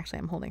cute. Actually,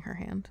 I'm holding her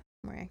hand.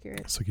 More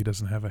accurate. Suki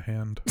doesn't have a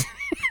hand.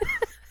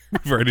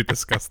 We've already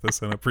discussed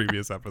this in a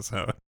previous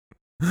episode.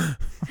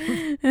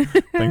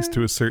 Thanks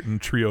to a certain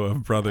trio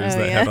of brothers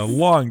that had a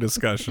long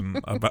discussion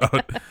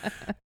about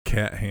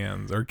cat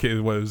hands, or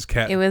what was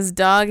cat? It was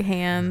dog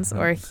hands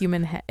or a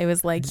human head. It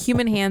was like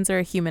human hands or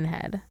a human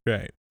head.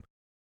 Right.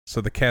 So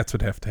the cats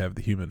would have to have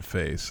the human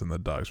face, and the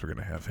dogs were going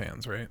to have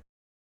hands, right?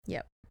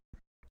 Yep.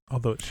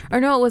 Although,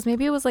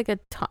 maybe it was like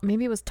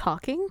maybe it was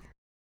talking.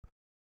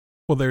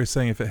 Well, they were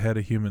saying if it had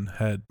a human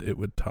head, it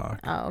would talk.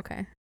 Oh,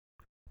 okay.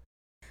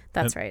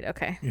 That's right.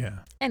 Okay. Yeah.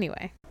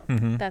 Anyway,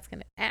 that's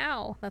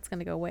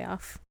gonna go way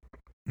off.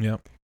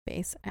 Yep.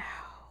 Base.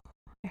 Ow!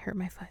 I hurt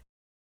my foot.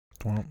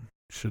 Well,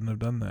 shouldn't have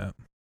done that.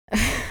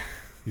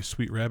 You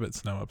sweet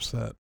rabbit's now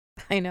upset.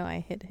 I know, I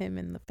hit him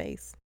in the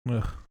face.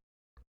 Ugh.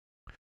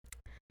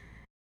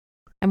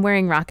 I'm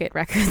wearing Rocket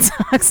Record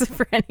socks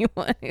for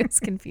anyone who's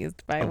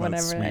confused by About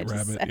whatever Sweet I just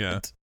Rabbit, said. yeah.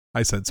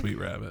 I said Sweet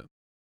Rabbit.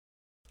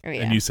 Oh,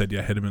 yeah. And you said,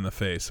 hit him in the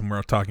face. And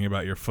we're talking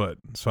about your foot.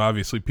 So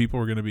obviously people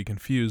were going to be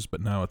confused,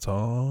 but now it's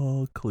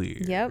all clear.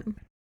 Yep.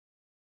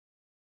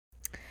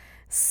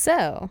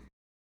 So,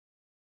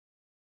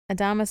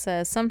 Adama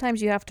says,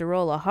 sometimes you have to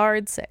roll a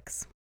hard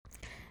 6.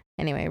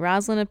 Anyway,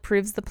 Rosalind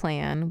approves the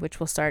plan, which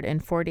will start in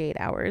 48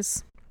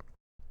 hours.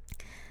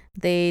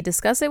 They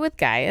discuss it with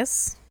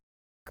Gaius.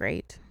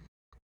 Great.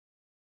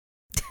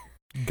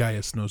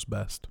 Gaius knows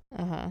best.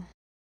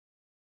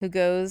 Who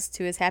goes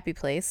to his happy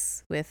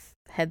place with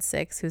Head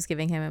 6, who's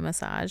giving him a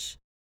massage.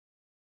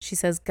 She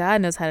says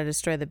God knows how to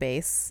destroy the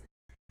base,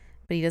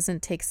 but he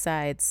doesn't take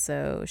sides,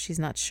 so she's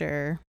not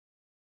sure.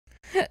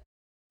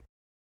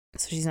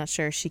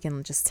 She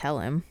can just tell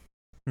him.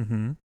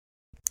 Mm-hmm.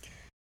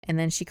 And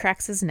then she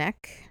cracks his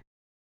neck,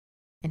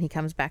 and he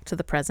comes back to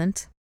the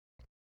present.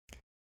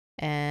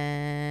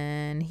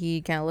 And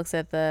he kind of looks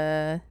at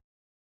the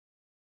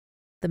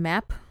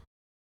map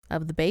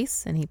of the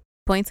base, and he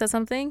points at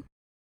something.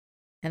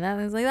 And I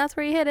was like, that's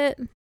where you hit it.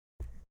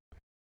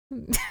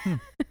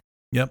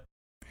 Yep.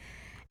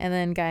 And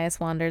then Gaius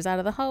wanders out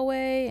of the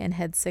hallway, and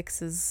Head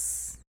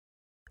 6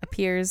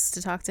 appears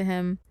to talk to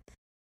him.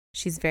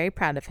 She's very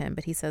proud of him,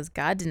 but he says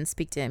God didn't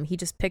speak to him. He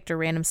just picked a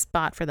random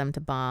spot for them to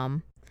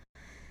bomb.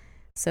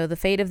 So the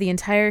fate of the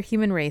entire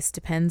human race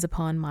depends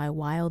upon my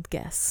wild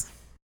guess.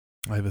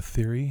 I have a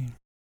theory.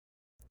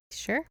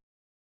 Sure.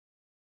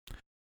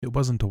 It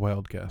wasn't a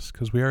wild guess,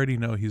 because we already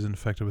know he's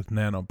infected with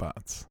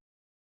nanobots.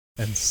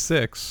 And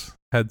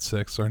Head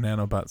 6, or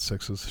Nanobot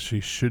 6 as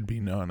she should be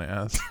known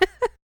as,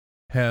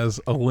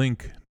 has a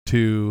link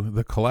to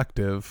the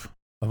collective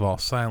of all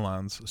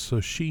Cylons, so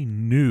she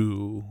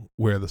knew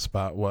where the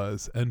spot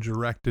was and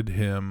directed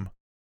him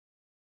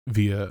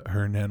via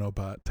her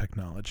nanobot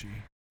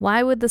technology.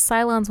 Why would the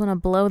Cylons want to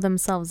blow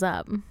themselves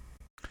up?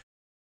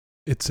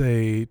 It's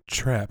a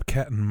trap,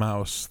 cat and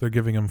mouse. They're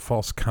giving him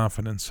false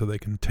confidence so they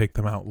can take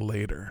them out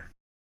later.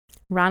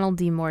 Ronald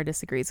D. Moore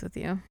disagrees with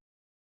you.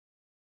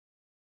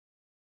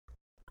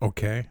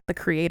 Okay. The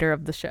creator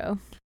of the show.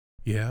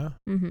 Yeah?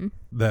 Mm-hmm.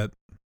 That,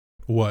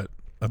 what?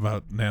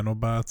 About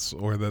nanobots,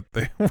 or that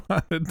they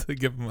wanted to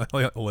give them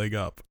a leg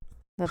up?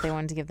 That they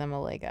wanted to give them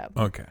a leg up.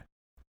 Okay.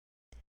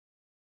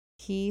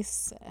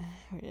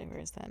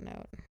 Where's that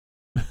note?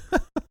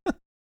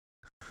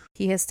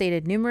 He has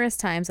stated numerous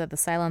times that the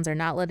Cylons are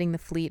not letting the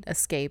fleet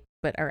escape,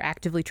 but are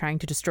actively trying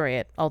to destroy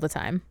it all the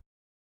time.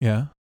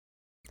 Yeah.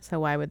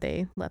 So why would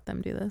they let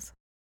them do this?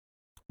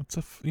 It's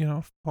a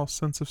false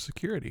sense of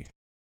security.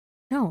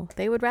 No,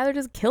 they would rather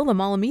just kill them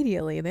all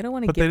immediately. They don't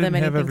want to give them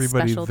anything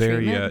special treatment. But they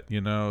didn't have everybody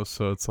there yet,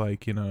 so it's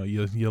like,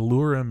 you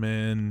lure them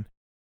in,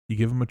 you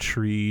give them a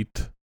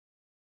treat,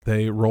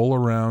 they roll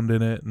around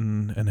in it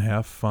and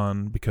have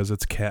fun because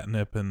it's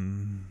catnip,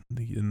 and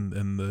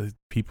the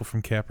people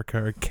from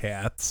Caprica are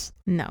cats.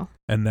 No.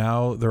 And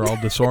now they're all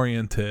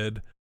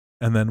disoriented,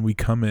 and then we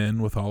come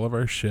in with all of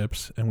our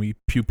ships and we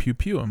pew pew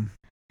pew them.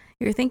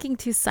 You're thinking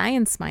too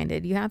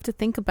science-minded. You have to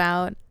think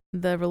about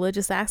the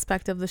religious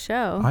aspect of the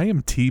show. I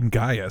am Team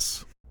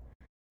Gaius.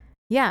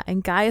 Yeah,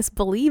 and Gaius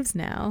believes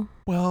now.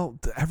 Well,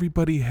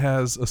 everybody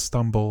has a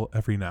stumble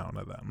every now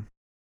and then.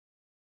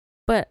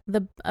 But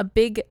a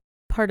big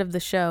part of the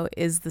show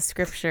is the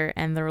scripture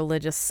and the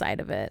religious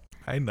side of it.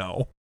 I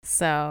know.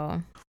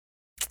 So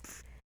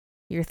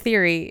your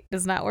theory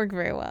does not work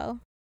very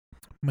well.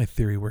 My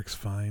theory works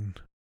fine.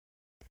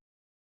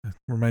 It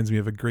reminds me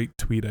of a great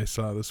tweet I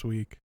saw this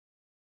week.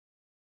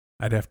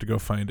 I'd have to go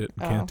find it.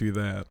 Can't do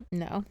that.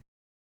 No.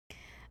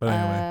 But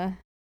anyway.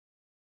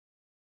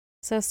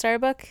 So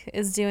Starbuck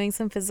is doing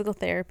some physical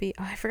therapy.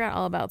 Oh, I forgot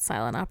all about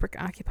Cylon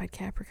Occupied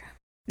Caprica.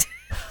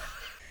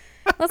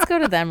 Let's go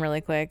to them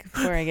really quick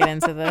before I get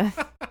into the...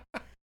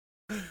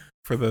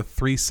 For the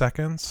 3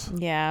 seconds?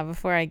 Yeah,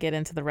 before I get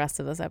into the rest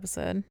of this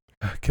episode.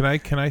 Can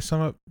I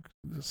sum up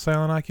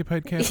Cylon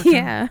Occupied Caprica?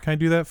 Yeah. Can I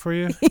do that for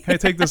you? Can I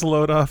take this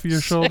load off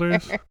your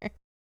shoulders?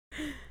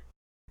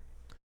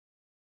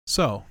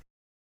 So...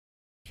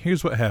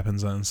 Here's what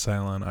happens on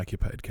Cylon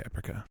Occupied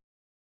Caprica.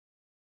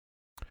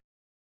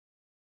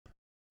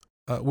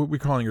 We're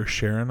calling her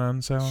Sharon on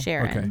Cylon?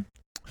 Sharon. Okay.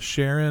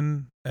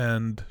 Sharon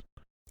and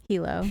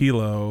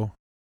Hilo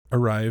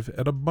arrive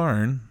at a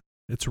barn.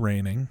 It's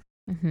raining.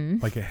 Mm-hmm.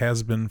 Like it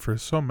has been for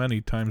so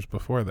many times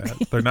before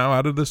that. They're now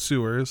out of the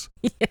sewers.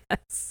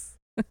 Yes.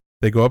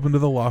 They go up into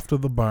the loft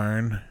of the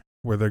barn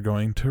where they're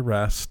going to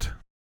rest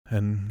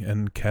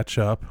and catch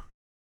up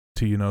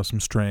to, some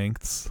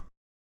strengths.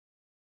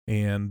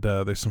 And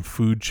there's some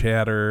food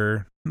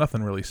chatter.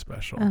 Nothing really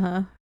special.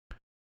 Uh-huh.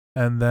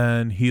 And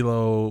then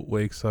Hilo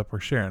wakes up, or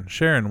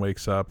Sharon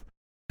wakes up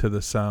to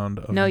the sound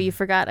of... No, you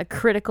forgot a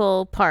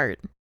critical part.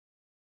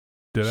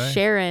 Did I?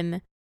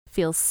 Sharon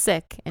feels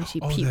sick and she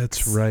pukes. Oh,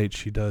 that's right.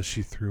 She does.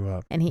 She threw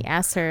up. And he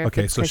asks her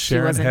okay, if so she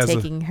wasn't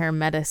taking her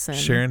medicine.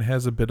 Sharon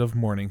has a bit of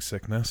morning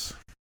sickness.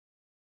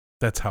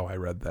 That's how I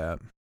read that.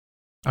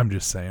 I'm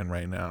just saying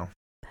right now.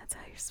 That's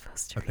how you're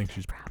supposed to I think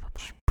she's probably.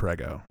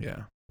 Prego,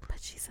 yeah. But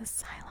she's a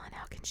Cylon.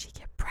 How can she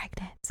get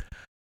pregnant?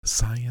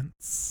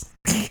 Science.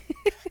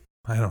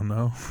 I don't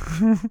know.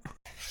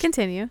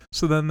 Continue.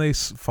 So then they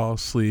fall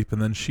asleep,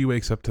 and then she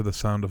wakes up to the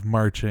sound of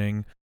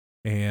marching,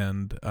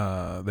 and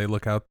they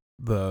look out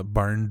the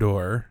barn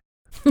door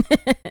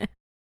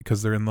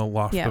because they're in the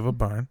loft of a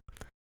barn.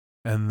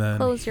 And then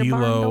Close your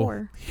barn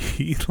door.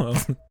 Hilo,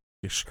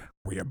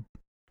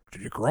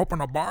 did you grow up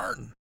in a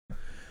barn?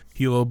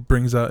 Hilo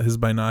brings out his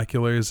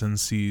binoculars and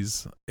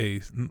sees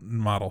a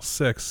Model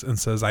 6 and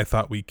says, I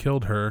thought we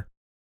killed her.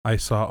 I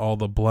saw all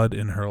the blood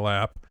in her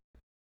lap.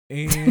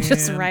 And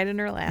just right in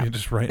her lap. Yeah,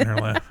 just right in her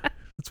lap.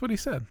 That's what he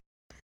said.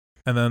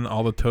 And then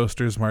all the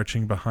toasters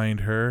marching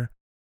behind her.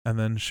 And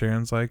then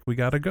Sharon's like, we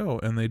gotta go.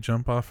 And they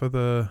jump off of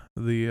the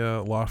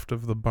loft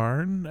of the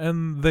barn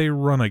and they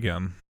run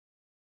again.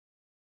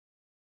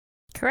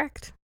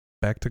 Correct.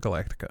 Back to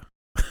Galactica.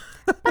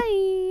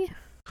 Bye.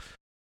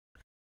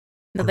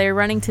 No, they're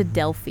running to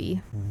Delphi.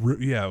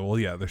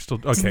 Yeah, they're still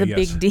okay. The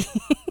big D.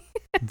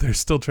 They're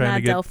still trying Not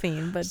to get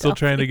Delphine, but still Delphi.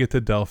 trying to get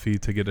to Delphi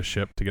to get a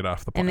ship to get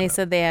off the planet. And they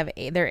said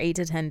they're 8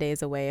 to 10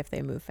 days away if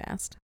they move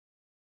fast.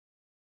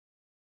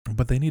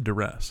 But they need to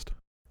rest.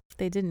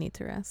 They did need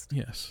to rest.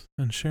 Yes,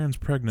 and Sharon's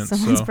pregnant.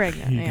 Someone's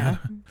pregnant. Yeah.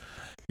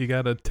 You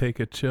gotta take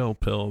a chill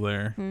pill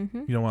there.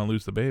 Mm-hmm. You don't want to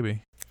lose the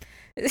baby.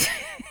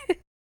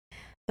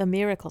 The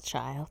miracle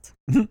child.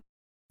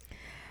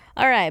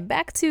 All right,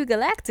 back to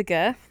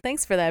Galactica.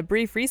 Thanks for that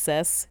brief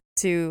recess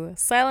to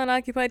Silent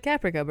Occupied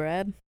Caprica,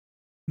 Brad.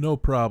 No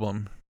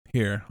problem.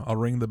 Here, I'll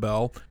ring the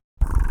bell.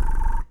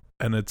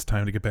 And it's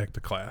time to get back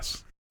to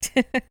class.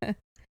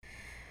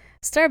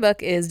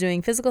 Starbuck is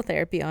doing physical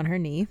therapy on her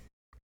knee.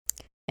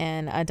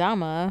 And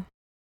Adama,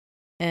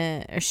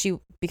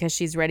 because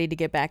she's ready to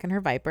get back in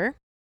her Viper,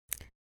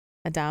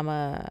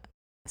 Adama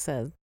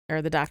says,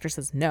 or the doctor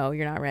says, no,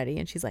 you're not ready.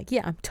 And she's like,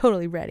 yeah, I'm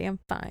totally ready. I'm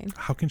fine.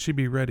 How can she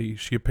be ready?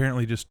 She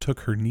apparently just took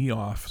her knee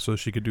off so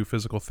she could do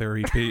physical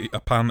therapy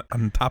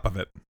on top of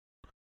it.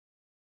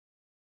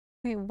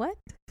 Wait, what?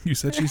 You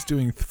said she's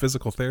doing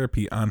physical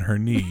therapy on her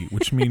knee,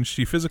 which means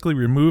she physically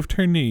removed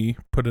her knee,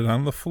 put it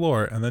on the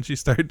floor, and then she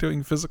started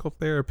doing physical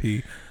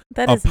therapy.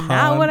 That is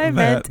not what I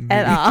meant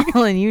at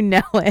all, and you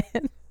know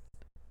it.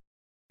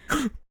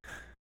 But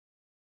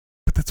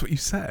that's what you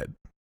said.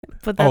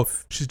 But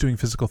that's, she's doing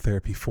physical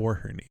therapy for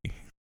her knee.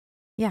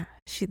 Yeah,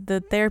 the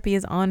therapy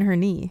is on her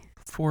knee.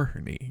 For her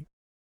knee.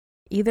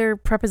 Either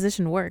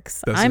preposition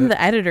works. Does I'm it?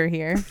 the editor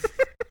here.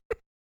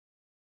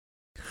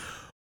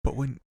 But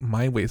when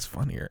my way's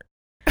funnier.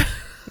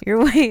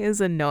 Your way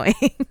is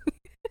annoying.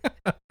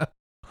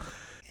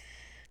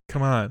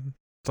 Come on.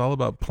 It's all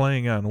about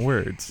playing on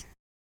words.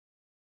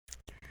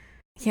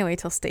 Can't wait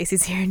till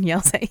Stacy's here and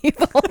yells at you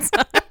the whole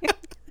time.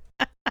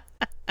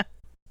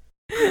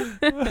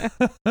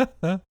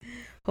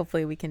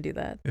 Hopefully we can do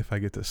that. If I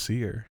get to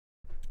see her.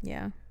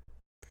 Yeah.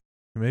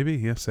 Maybe,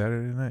 yeah,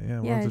 Saturday night. Yeah,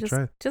 we'll have to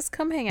try. Just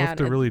come hang we'll out. have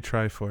to really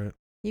try for it.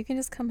 You can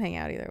just come hang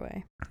out either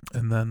way.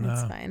 And then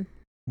That's fine.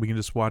 We can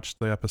just watch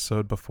the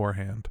episode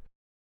beforehand.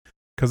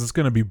 Because it's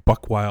going to be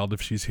buck wild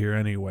if she's here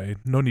anyway.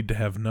 No need to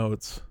have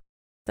notes.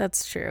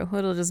 That's true.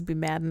 It'll just be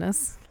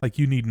madness. Like,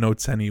 you need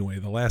notes anyway.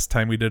 The last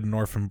time we did an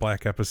Orphan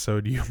Black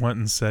episode, you went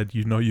and said,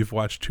 you know you've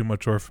watched too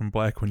much Orphan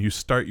Black when you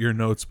start your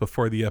notes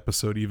before the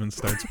episode even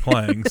starts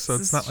playing. So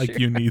it's not like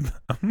you need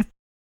them.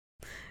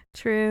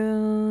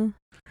 True.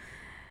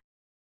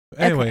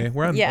 Anyway, okay.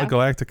 we're on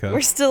Galactica.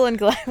 We're still in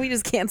we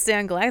just can't stay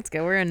on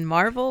Galactica. We're in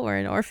Marvel. We're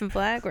in Orphan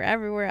Black. We're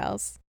everywhere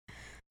else.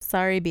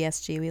 Sorry,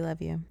 BSG. We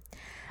love you.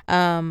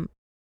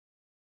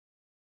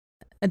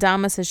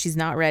 Adama says she's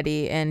not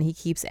ready, and he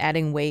keeps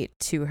adding weight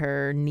to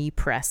her knee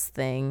press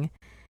thing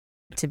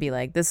to be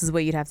like, this is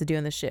what you'd have to do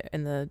in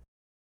the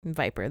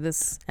Viper.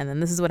 This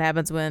is what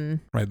happens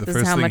when this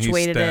is how much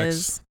weight it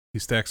is. He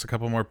stacks a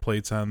couple more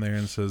plates on there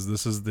and says,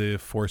 this is the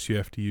force you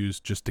have to use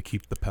just to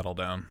keep the pedal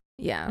down.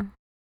 Yeah,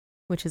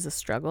 which is a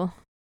struggle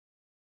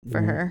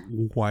for her.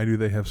 Why do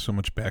they have so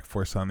much back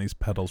force on these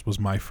pedals was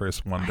my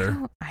first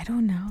wonder. I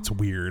don't know. It's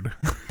weird.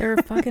 They're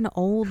fucking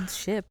old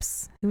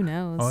ships. Who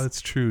knows? Oh,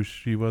 it's true.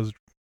 She was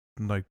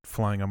like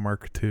flying a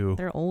Mark II.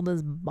 They're old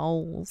as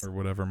balls. Or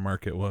whatever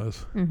Mark it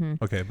was. Mm-hmm.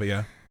 Okay, but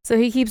yeah. So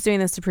he keeps doing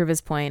this to prove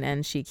his point,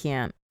 and she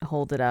can't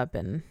hold it up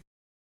and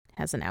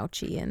has an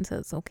ouchie and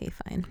says, okay,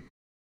 fine.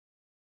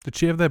 Did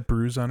she have that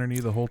bruise on her knee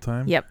the whole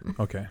time? Yep.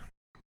 Okay.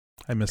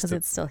 I missed it. Because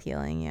it's still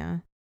healing, yeah.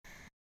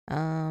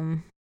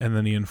 And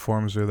then he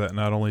informs her that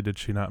not only did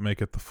she not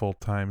make it the full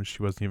time,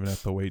 she wasn't even at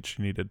the weight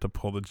she needed to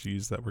pull the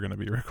G's that were going to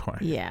be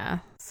required. Yeah.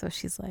 So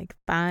she's like,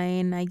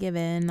 fine, I give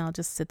in. I'll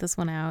just sit this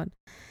one out.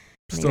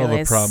 Still have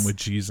a problem with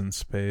G's in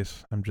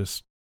space. I'm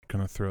just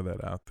going to throw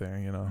that out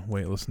there,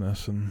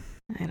 weightlessness and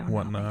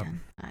whatnot.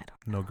 I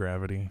don't know. No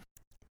gravity.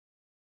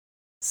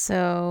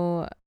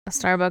 So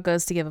Starbuck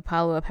goes to give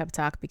Apollo a pep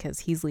talk because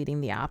he's leading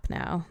the op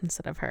now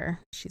instead of her.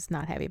 She's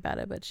not happy about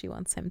it, but she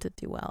wants him to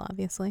do well,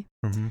 obviously.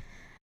 Mm-hmm.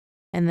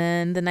 And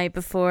then the night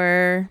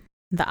before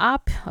the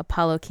op,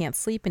 Apollo can't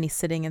sleep and he's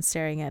sitting and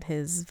staring at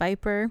his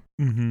Viper.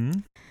 Mm-hmm.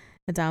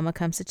 Adama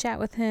comes to chat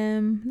with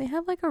him. They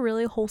have like a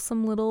really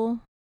wholesome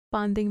little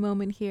bonding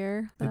moment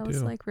here. That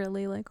was like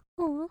really like,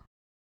 oh.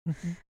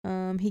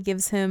 Mm-hmm. He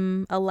gives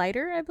him a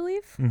lighter, I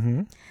believe,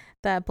 Mm-hmm.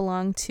 that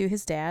belonged to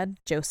his dad,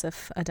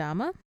 Joseph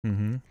Adama,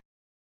 Mm-hmm.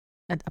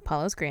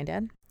 Apollo's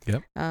granddad.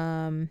 Yep.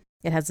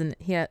 It has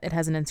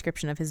an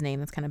inscription of his name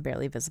that's kind of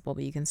barely visible,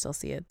 but you can still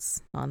see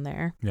it's on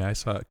there. Yeah, I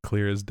saw it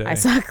clear as day. I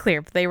saw it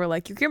clear, but they were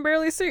like, you can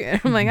barely see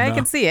it. I'm like, I No.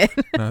 can see it.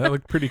 No, that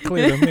looked pretty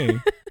clear to me.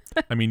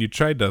 I mean, you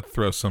tried to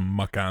throw some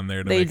muck on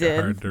there to make it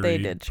hard to read. They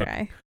did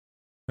try.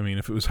 I mean,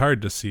 if it was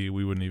hard to see,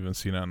 we wouldn't even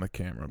see it on the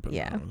camera, but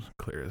Yeah. it was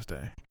clear as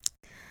day.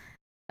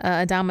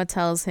 Adama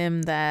tells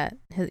him that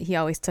he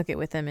always took it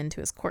with him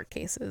into his court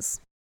cases.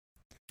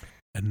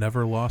 And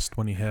never lost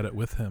when he had it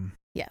with him.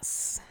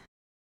 Yes.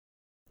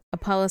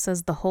 Apollo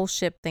says the whole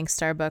ship thinks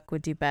Starbuck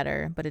would do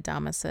better, but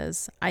Adama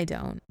says, I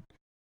don't.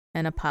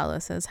 And Apollo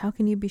says, how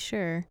can you be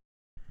sure?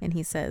 And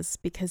he says,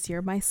 because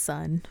you're my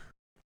son.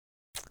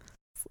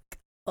 It's like,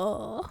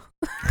 oh.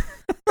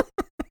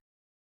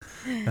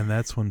 And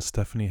that's when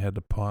Stephanie had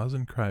to pause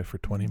and cry for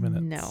 20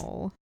 minutes.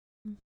 No.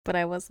 But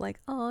I was like,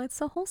 oh, it's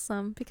so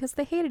wholesome because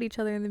they hated each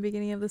other in the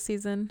beginning of the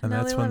season. And now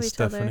that's they when love each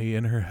other. Stephanie,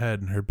 in her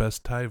head, in her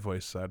best Thai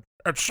voice, said,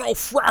 it's so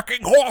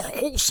fracking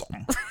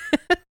wholesome.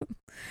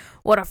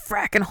 What a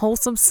fracking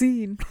wholesome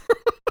scene.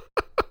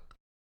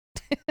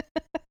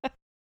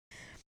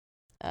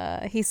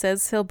 He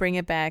says he'll bring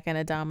it back, and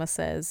Adama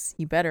says,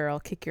 you better, I'll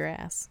kick your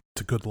ass.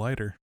 It's a good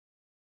lighter.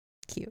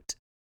 Cute.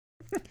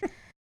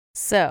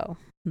 So,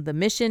 the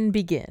mission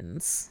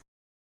begins.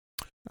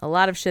 A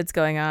lot of shit's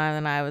going on,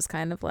 and I was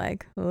kind of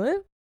like,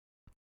 what?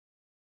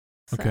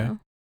 Okay. So,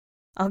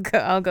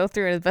 I'll go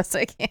through it as best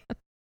I can.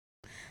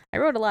 I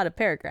wrote a lot of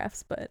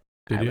paragraphs, but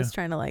I was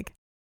trying to like,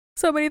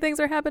 so many things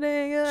are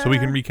happening. So we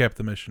can recap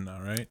the mission now,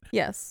 right?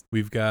 Yes.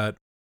 We've got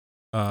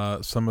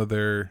some of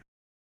their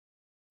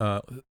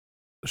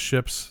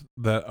ships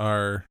that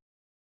are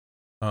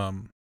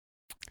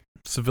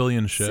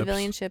civilian ships.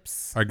 Civilian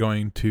ships are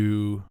going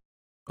to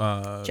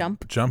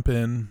jump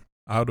in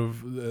out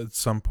of at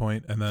some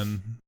point and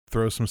then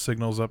throw some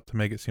signals up to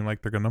make it seem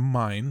like they're going to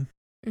mine.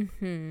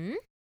 Mm-hmm.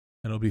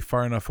 And it'll be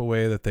far enough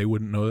away that they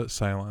wouldn't know that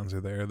Cylons are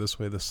there. This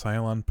way the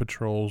Cylon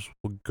patrols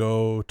will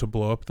go to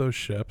blow up those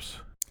ships.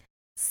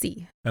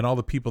 See. And all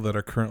the people that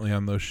are currently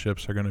on those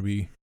ships are going to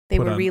be They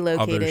put were on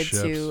relocated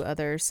to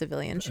other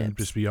civilian and ships.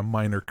 just be a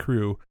minor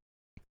crew.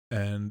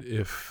 And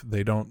if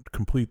they don't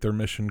complete their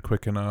mission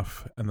quick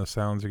enough and the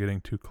Cylons are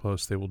getting too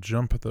close, they will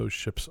jump those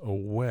ships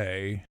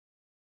away.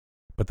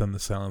 But then the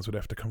Cylons would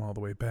have to come all the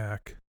way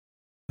back,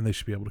 and they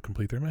should be able to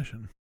complete their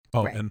mission.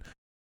 Oh, right.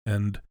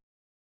 and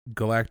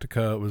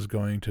Galactica was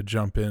going to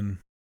jump in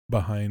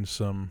behind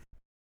some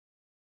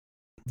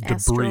debris,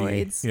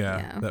 Asteroids.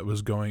 yeah, that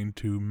was going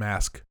to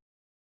mask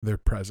their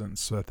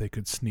presence so that they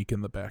could sneak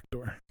in the back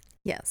door.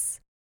 Yes,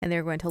 and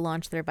they're going to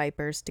launch their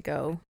Vipers to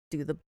go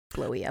do the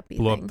blowy uppy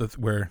Blow thing. up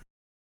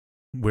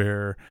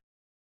where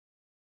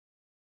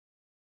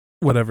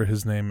whatever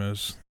his name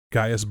is,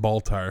 Gaius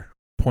Baltar,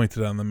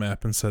 pointed on the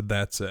map and said,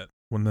 "That's it."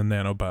 When the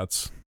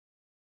nanobots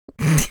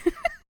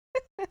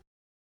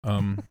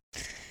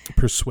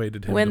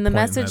persuaded him. When to the point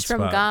in message that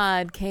from spot.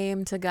 God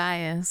came to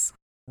Gaius.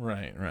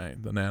 Right.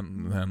 The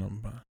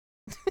nanobot.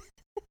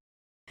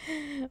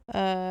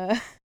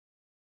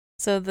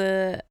 So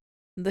the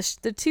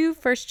two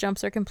first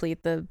jumps are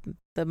complete. The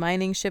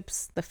mining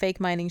ships, the fake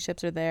mining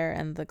ships are there,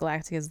 and the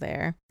Galactica is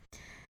there.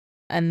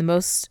 And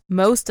most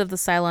of the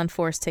Cylon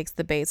force takes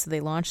the bait, so they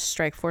launch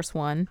Strike Force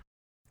 1.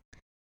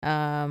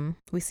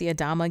 We see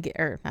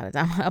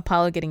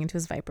Apollo getting into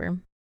his Viper,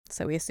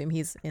 so we assume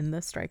he's in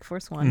the Strike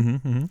Force 1.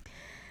 Mm-hmm.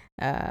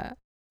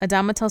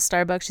 Adama tells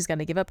Starbuck she's got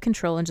to give up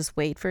control and just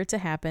wait for it to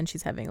happen.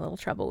 She's having a little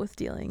trouble with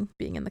being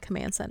in the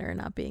command center and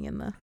not being in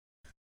the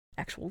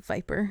actual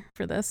Viper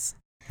for this.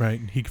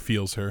 Right. He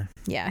feels her.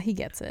 Yeah, he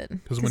gets it.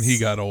 Because when he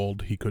got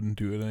old, he couldn't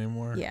do it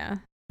anymore. Yeah.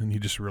 And he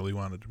just really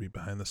wanted to be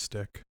behind the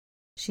stick.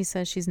 She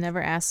says she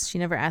never asked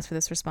for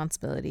this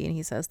responsibility, and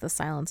he says the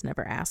Cylons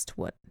never asked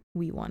what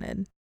we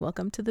wanted.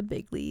 Welcome to the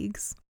big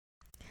leagues.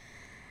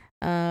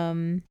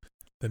 Then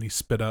he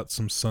spit out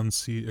some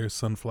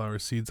sunflower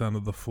seeds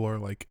onto the floor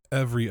like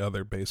every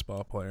other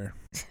baseball player.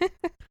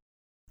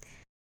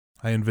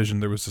 I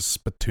envisioned there was a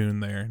spittoon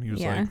there, and he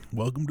was like,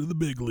 "Welcome to the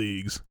big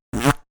leagues."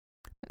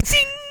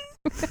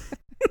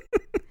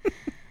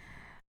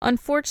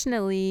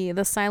 Unfortunately,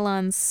 the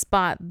Cylons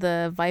spot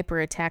the Viper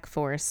attack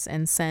force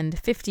and send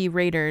 50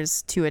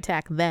 raiders to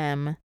attack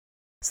them,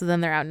 so then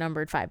they're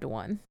outnumbered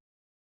 5-1.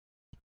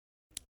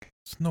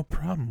 It's no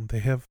problem. They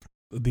have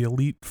the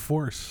elite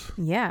force.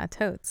 Yeah,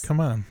 totes.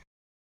 Come on.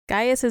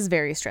 Gaius is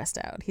very stressed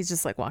out. He's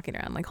just like walking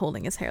around, like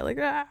holding his hair, like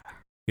ah.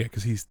 Yeah,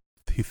 because he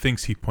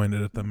thinks he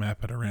pointed at the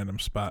map at a random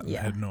spot and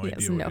had no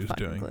idea what he was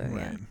doing. Clue,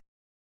 right. Yeah.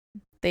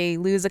 They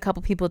lose a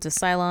couple people to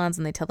Cylons,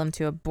 and they tell them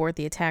to abort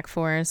the attack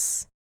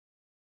force.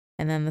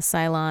 And then the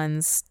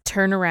Cylons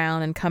turn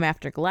around and come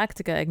after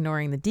Galactica,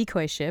 ignoring the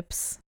decoy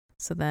ships.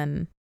 So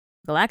then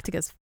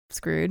Galactica's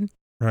screwed.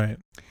 Right.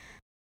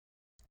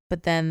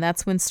 But then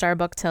that's when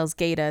Starbuck tells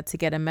Gaeta to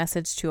get a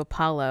message to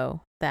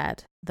Apollo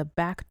that the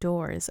back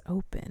door is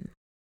open.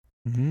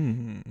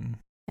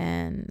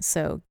 And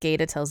so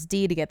Gaeta tells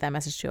Dee to get that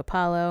message to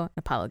Apollo.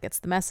 Apollo gets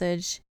the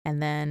message.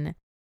 And then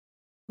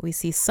we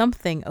see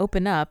something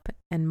open up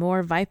and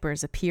more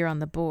Vipers appear on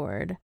the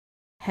board,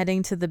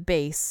 heading to the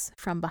base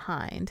from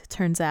behind.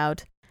 Turns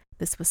out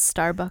this was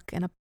Starbuck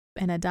and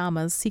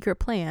Adama's secret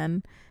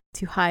plan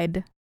to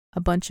hide a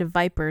bunch of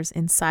Vipers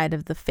inside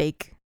of the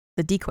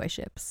decoy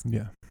ships.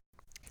 Yeah.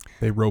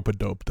 They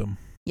rope-a-doped them.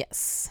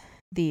 Yes.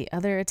 The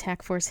other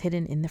attack force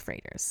hidden in the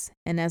freighters.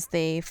 And as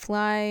they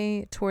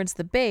fly towards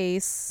the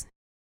base,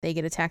 they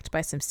get attacked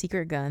by some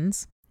secret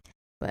guns,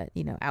 but,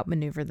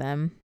 outmaneuver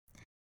them.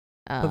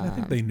 But I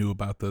think they knew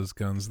about those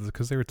guns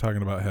because they were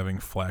talking about having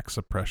flak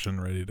suppression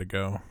ready to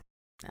go.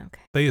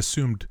 Okay. They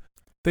assumed I'm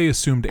sure they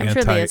assumed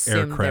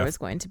anti-aircraft. there was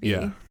going to be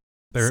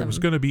there was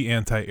going to be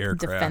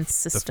anti-aircraft defense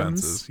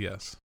systems. defenses.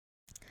 Yes.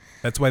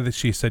 That's why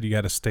she said you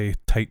got to stay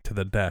tight to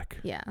the deck.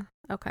 Yeah.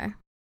 Okay.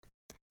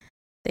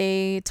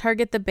 They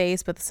target the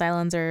base, but the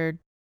Cylons are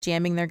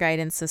jamming their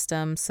guidance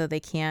system, so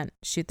they can't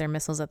shoot their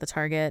missiles at the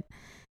target,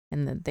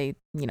 and then they,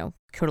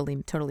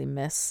 totally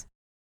miss.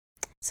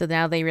 So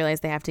now they realize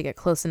they have to get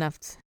close enough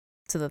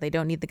so that they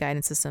don't need the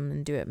guidance system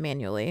and do it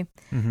manually.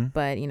 Mm-hmm.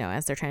 But,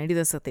 as they're trying to do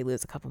this, they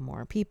lose a couple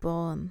more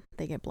people, and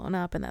they get blown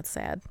up, and that's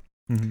sad.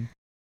 Mm-hmm.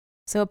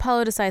 So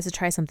Apollo decides to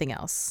try something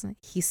else.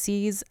 He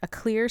sees a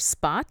clear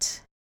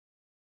spot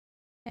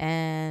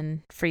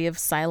and free of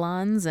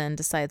Cylons and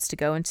decides to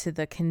go into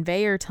the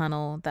conveyor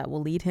tunnel that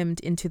will lead him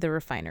into the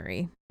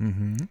refinery.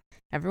 Mm-hmm.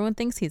 Everyone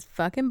thinks he's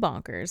fucking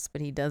bonkers,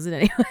 but he does it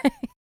anyway.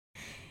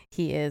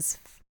 He is,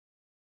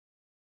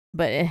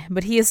 but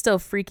he is still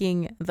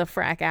freaking the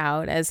frack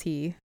out as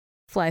he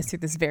flies through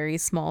this very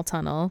small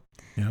tunnel.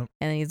 Yep.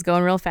 And he's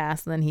going real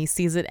fast, and then he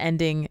sees it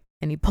ending,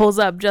 and he pulls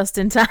up just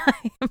in time.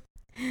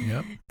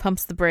 Yep.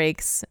 Pumps the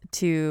brakes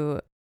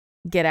to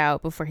get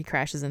out before he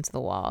crashes into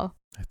the wall.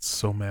 It's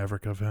so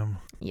maverick of him.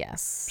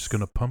 Yes. Just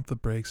gonna pump the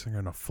brakes and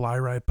gonna fly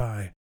right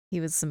by. He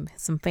was some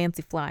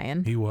fancy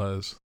flying. He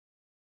was.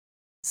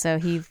 So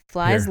he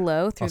flies Here,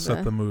 low through I'll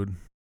set the mood.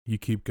 You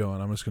keep going.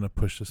 I'm just gonna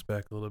push this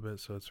back a little bit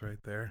so it's right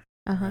there.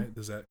 Uh-huh. All right.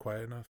 Is that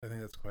quiet enough? I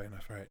think that's quiet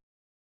enough. All right.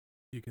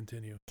 You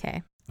continue.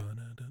 Okay.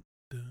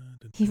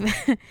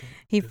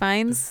 He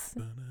finds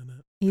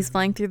he's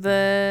flying through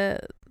the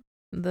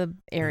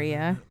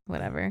area,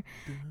 whatever,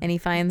 and he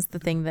finds the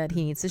thing that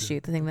he needs to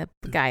shoot, the thing that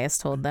Gaius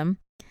told them.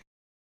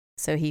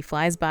 So he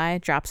flies by,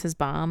 drops his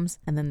bombs,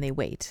 and then they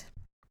wait.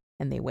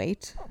 And they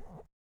wait.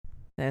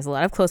 There's a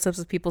lot of close-ups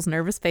of people's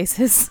nervous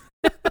faces.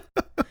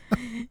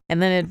 And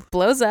then it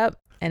blows up,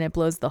 and it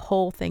blows the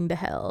whole thing to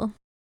hell.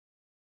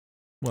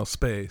 Well,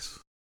 space.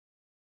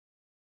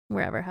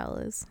 Wherever hell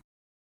is.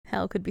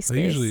 Hell could be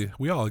space. Usually,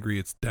 we all agree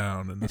it's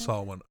down, and this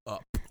all went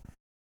up.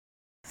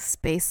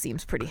 Space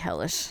seems pretty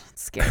hellish.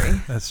 It's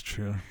scary. That's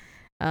true.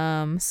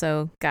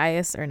 So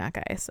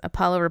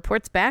Apollo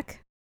reports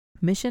back.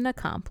 Mission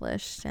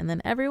accomplished. And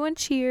then everyone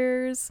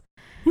cheers.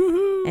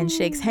 Woo-hoo! And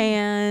shakes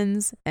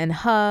hands and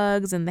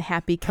hugs, and the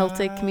happy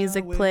Celtic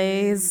music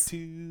plays.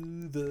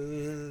 To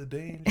the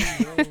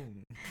danger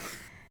zone.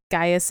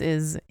 Gaius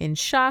is in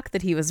shock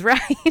that he was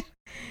right.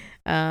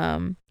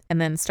 And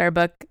then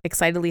Starbuck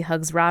excitedly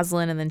hugs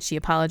Rosalind, and then she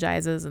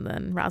apologizes, and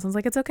then Rosalind's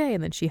like, it's okay.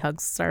 And then she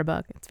hugs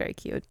Starbuck. It's very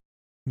cute.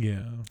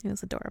 Yeah. It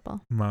was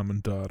adorable. Mom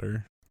and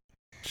daughter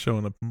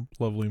showing a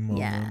lovely moment.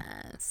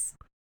 Yes.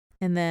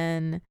 And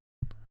then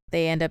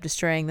they end up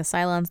destroying the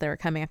Cylons that were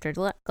coming after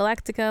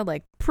Galactica,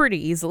 like,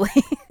 pretty easily.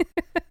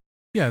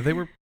 Yeah, they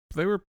were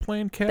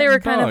playing cat and dog. They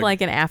were kind of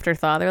like an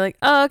afterthought. They were like,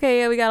 oh,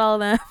 okay, yeah, we got all of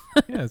them.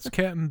 Yeah, it's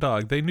cat and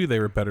dog. They knew they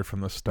were better from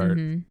the start.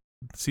 Mm-hmm.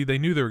 See, they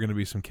knew there were going to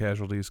be some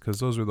casualties because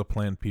those were the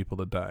planned people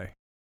to die.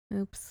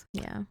 Oops.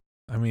 Yeah.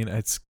 I mean,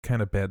 it's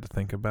kind of bad to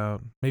think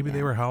about. Maybe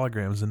they were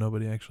holograms and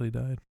nobody actually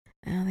died.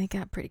 Oh, they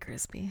got pretty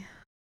crispy.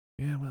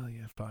 Yeah, well,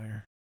 yeah,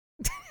 fire.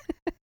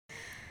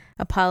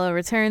 Apollo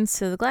returns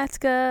to the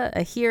Galactica,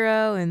 a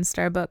hero, and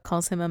Starbuck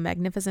calls him a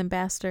magnificent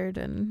bastard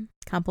and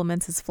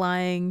compliments his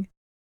flying.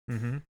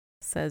 Mm-hmm.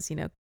 Says,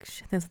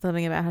 there's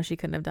something about how she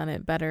couldn't have done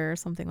it better or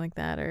something like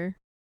that, or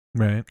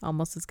right,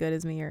 almost as good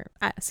as me, or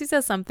she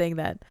says something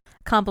that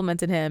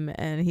complimented him,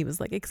 and he was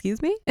like,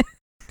 "Excuse me."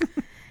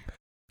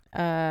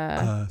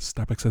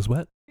 Starbuck says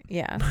what?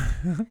 Yeah.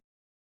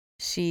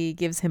 She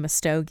gives him a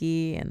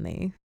stogie,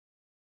 and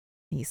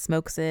he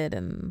smokes it,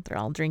 and they're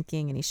all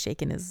drinking, and he's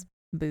shaking his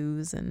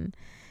booze, and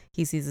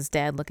he sees his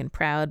dad looking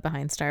proud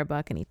behind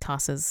Starbuck, and he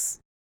tosses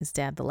his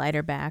dad the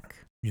lighter back.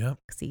 Yep.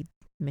 Because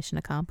mission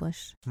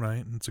accomplished.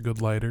 Right. It's a good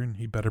lighter, and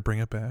he better bring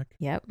it back.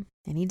 Yep.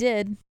 And he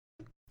did.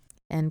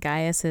 And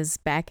Gaius is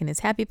back in his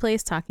happy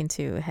place talking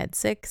to Head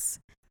 6.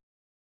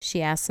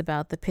 She asks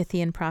about the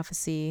Pythian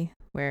prophecy,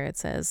 where it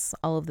says,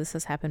 all of this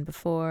has happened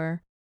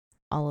before.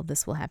 All of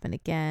this will happen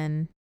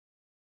again.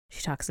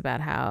 She talks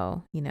about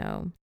how,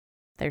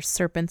 there's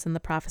serpents in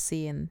the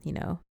prophecy, and,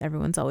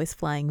 everyone's always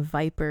flying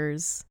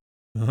vipers.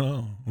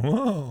 Oh,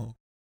 whoa.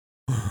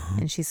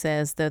 And she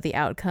says, though the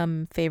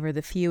outcome favored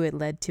the few, it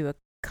led to a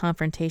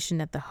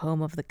confrontation at the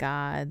home of the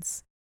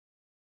gods,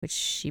 which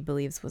she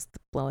believes was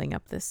blowing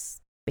up this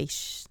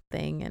space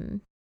thing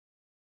and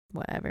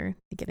whatever.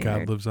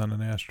 God lives on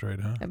an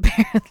asteroid, huh?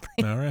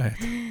 Apparently. All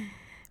right.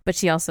 But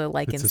she also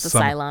likens the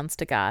Cylons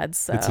to gods.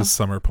 So. It's a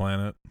summer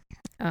planet.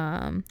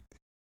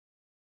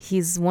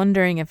 He's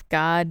wondering if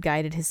God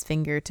guided his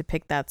finger to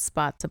pick that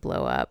spot to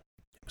blow up.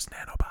 It was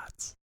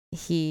nanobots.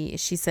 She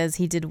says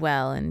he did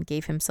well and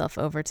gave himself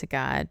over to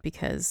God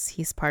because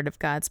he's part of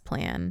God's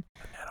plan.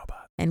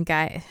 Nanobot. And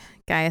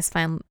Gaius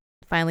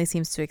finally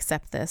seems to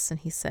accept this, and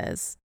he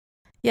says,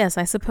 "Yes,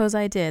 I suppose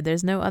I did.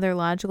 There's no other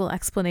logical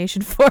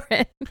explanation for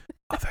it."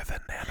 Other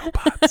than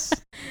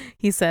nanobots.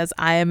 He says,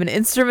 "I am an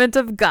instrument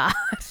of God."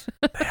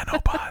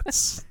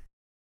 Nanobots.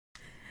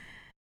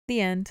 The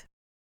end.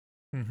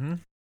 Mm-hmm.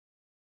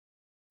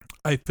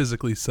 I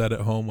physically said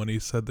at home when he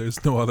said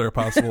there's no other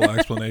possible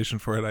explanation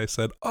for it. I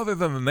said, other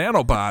than the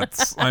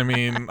nanobots. I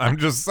mean, I'm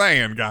just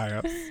saying,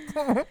 Gaia.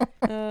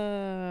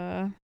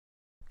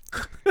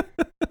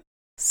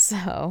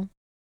 So,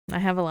 I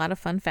have a lot of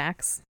fun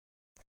facts.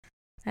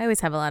 I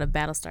always have a lot of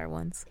Battlestar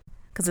ones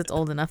because it's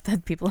old enough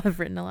that people have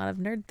written a lot of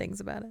nerd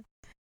things about it.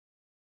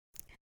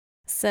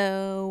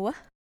 So,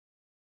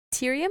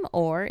 Tyrium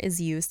ore is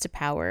used to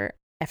power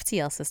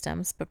FTL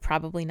systems, but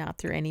probably not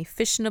through any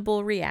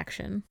fissionable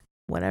reaction,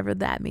 whatever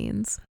that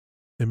means.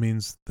 It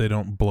means they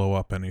don't blow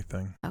up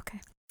anything.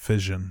 Okay.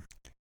 Fission.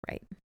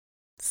 Right.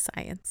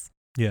 Science.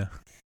 Yeah.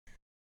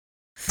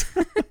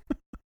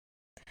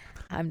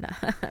 I'm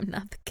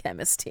not the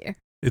chemist here.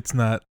 It's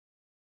not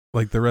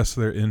like the rest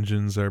of their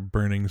engines are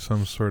burning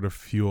some sort of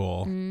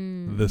fuel.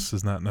 This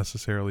is not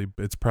necessarily,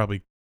 it's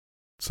probably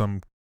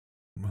some,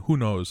 who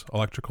knows,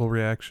 electrical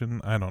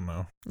reaction? I don't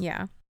know.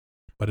 Yeah.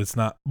 But it's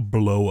not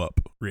blow up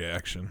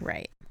reaction.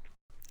 Right.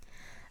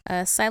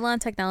 Cylon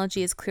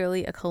technology is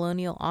clearly a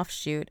colonial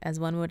offshoot, as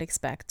one would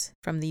expect,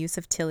 from the use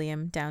of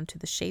Tilium down to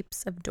the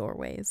shapes of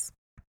doorways.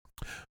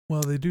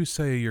 Well, they do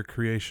say your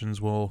creations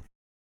will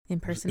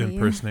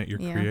impersonate your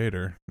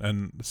creator,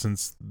 and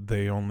since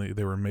they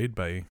were made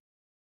by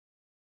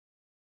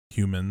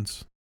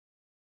humans,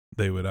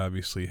 they would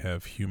obviously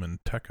have human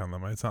tech on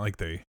them. It's not like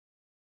they,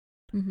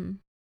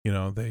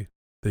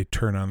 they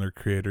turn on their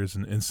creators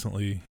and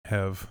instantly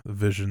have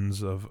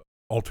visions of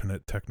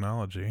alternate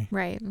technology.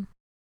 Right.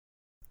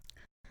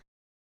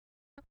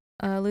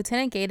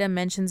 Lieutenant Gaeta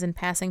mentions in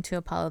passing to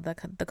Apollo that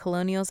the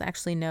Colonials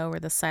actually know where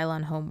the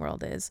Cylon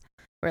homeworld is,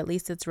 or at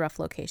least its rough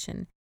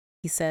location.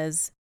 He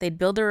says, they'd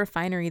build a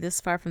refinery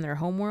this far from their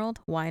homeworld?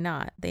 Why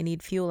not? They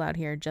need fuel out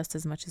here just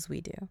as much as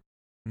we do.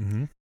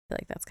 Mm-hmm. I feel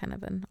like that's kind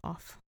of an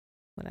off,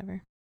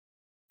 whatever,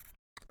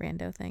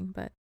 rando thing,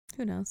 but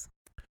who knows?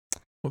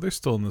 Well, they're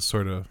still in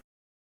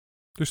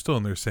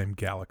their same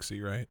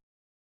galaxy, right?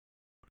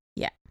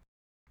 Yeah.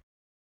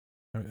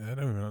 I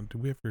don't even know,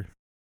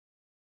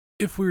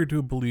 if we were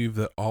to believe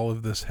that all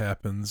of this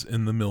happens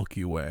in the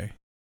Milky Way,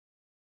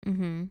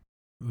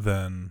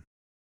 then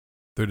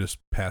they're just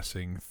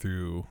passing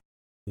through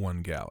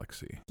one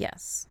galaxy.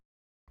 Yes.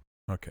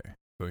 Okay.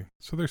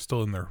 So they're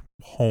still in their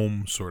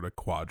home sort of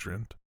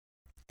quadrant.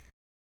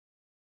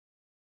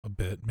 A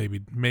bit.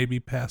 Maybe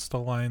past a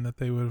line that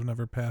they would have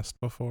never passed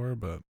before,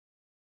 but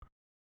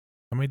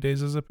how many days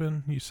has it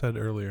been? You said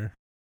earlier.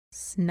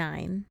 It's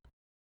 9.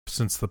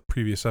 Since the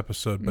previous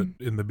episode, but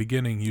in the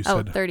beginning you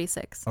said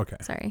 36. Okay.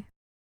 Sorry.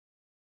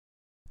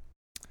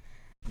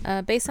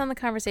 Based on the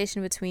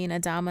conversation between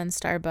Adama and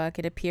Starbuck,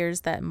 it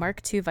appears that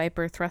Mark II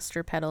Viper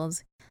thruster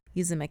pedals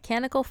use a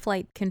mechanical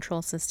flight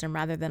control system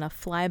rather than a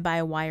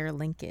fly-by-wire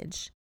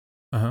linkage.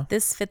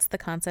 This fits the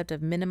concept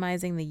of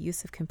minimizing the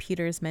use of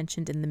computers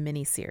mentioned in the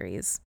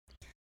miniseries.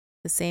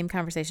 The same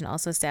conversation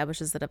also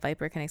establishes that a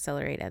Viper can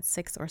accelerate at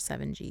 6 or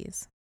 7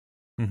 Gs.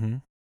 Mm-hmm.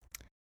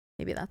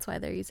 Maybe that's why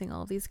they're using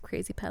all these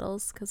crazy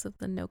pedals, because of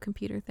the no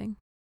computer thing.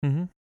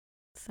 Mm-hmm.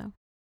 So,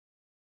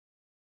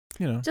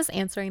 just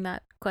answering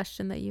that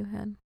question that you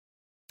had.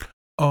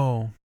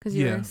 Oh, because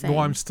you were saying.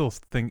 Well, I'm still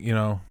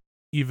thinking,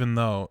 even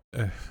though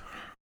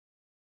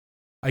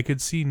I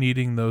could see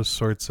needing those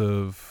sorts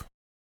of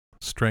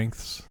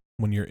strengths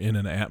when you're in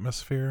an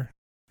atmosphere,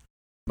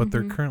 but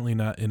they're currently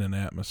not in an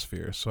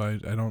atmosphere, so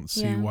I don't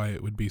see why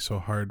it would be so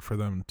hard for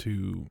them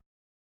to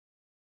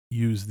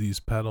use these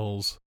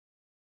pedals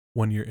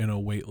when you're in a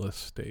weightless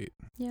state.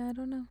 Yeah, I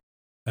don't know.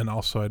 And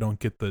also I don't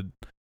get the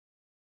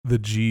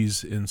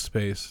G's in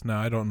space. Now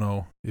I don't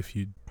know if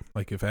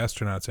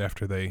astronauts,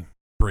 after they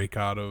break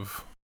out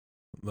of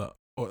the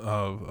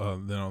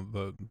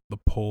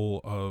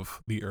pull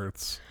of the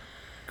Earth's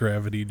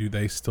gravity, do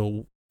they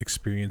still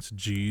experience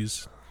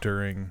G's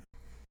during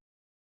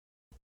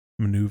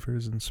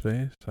maneuvers in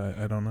space?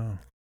 I don't know.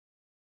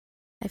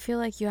 I feel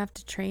like you have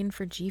to train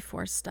for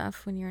G-force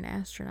stuff when you're an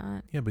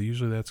astronaut. Yeah, but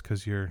usually that's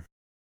because you're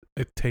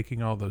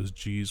taking all those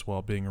G's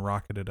while being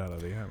rocketed out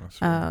of the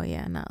atmosphere. Oh,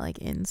 yeah, not like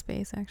in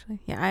space, actually.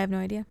 Yeah, I have no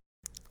idea.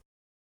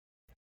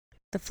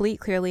 The fleet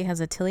clearly has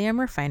a Tilium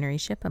refinery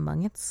ship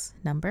among its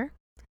number.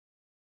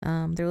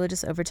 The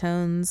religious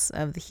overtones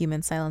of the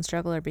human Cylon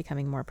struggle are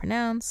becoming more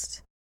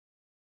pronounced.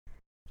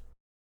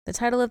 The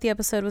title of the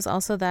episode was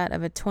also that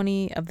of the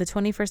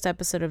 21st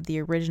episode of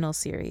the original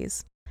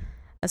series.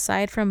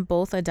 Aside from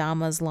both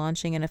Adamas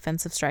launching an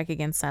offensive strike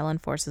against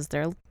Cylon forces,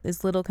 there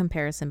is little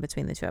comparison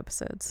between the two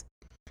episodes.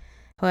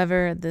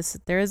 However,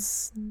 there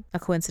is a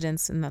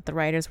coincidence in that the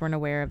writers weren't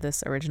aware of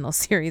this original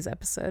series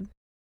episode.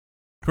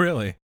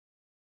 Really?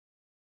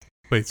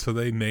 Wait, so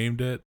they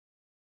named it?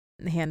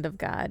 The Hand of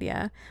God,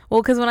 yeah.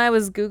 Well, because when I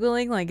was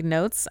Googling like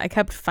notes, I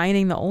kept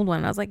finding the old one.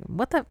 And I was like,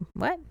 what?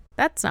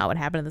 That's not what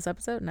happened in this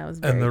episode. And I was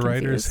very confused.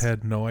 Writers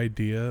had no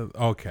idea?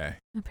 Okay.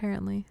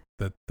 Apparently.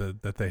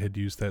 That they had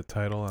used that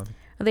title on?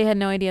 They had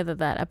no idea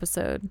that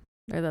episode,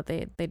 or that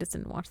they just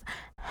didn't watch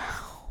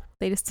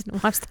They just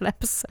didn't watch that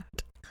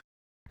episode.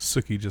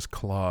 Suki just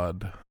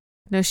clawed.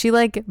 No, she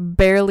like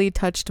barely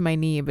touched my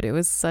knee, but it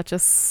was such a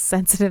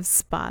sensitive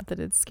spot that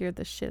it scared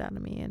the shit out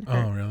of me. And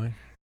oh, really?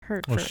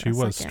 Hurt. Well, she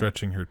was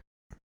stretching her.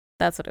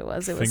 That's what it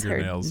was. It was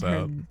fingernails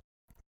out. Her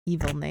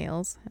evil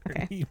nails.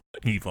 Okay.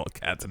 Evil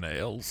cat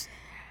nails.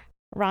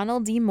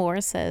 Ronald D.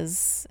 Moore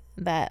says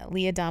that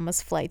Lee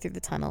Adama's flight through the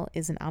tunnel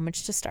is an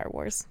homage to Star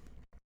Wars.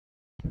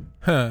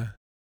 Huh.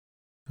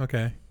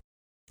 Okay.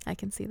 I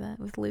can see that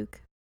with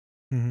Luke.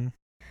 Mm-hmm.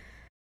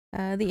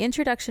 The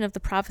introduction of the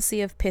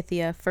prophecy of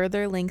Pythia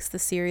further links the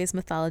series'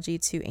 mythology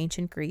to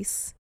ancient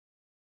Greece.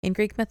 In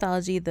Greek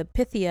mythology, the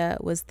Pythia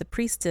was the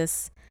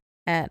priestess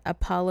at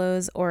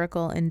Apollo's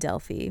oracle in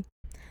Delphi.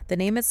 The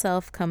name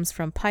itself comes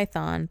from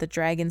Python, the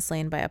dragon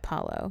slain by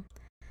Apollo.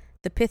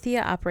 The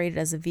Pythia operated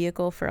as a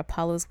vehicle for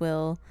Apollo's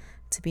will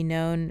to be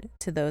known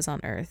to those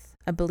on Earth.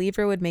 A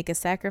believer would make a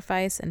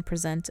sacrifice and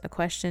present a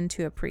question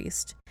to a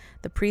priest.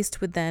 The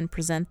priest would then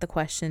present the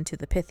question to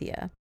the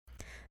Pythia.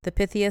 The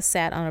Pythia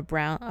sat on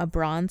a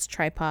bronze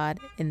tripod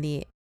in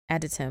the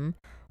adytum,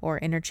 or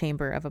inner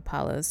chamber of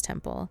Apollo's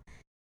temple.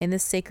 In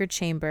this sacred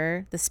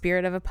chamber, the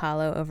spirit of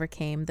Apollo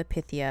overcame the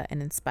Pythia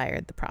and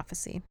inspired the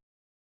prophecy.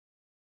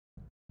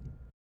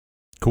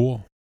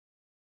 Cool.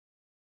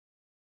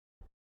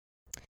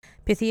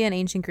 Pythia in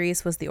ancient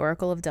Greece was the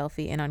oracle of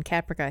Delphi, and on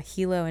Caprica,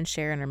 Hilo and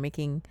Charon are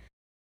making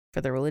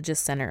for the religious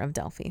center of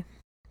Delphi,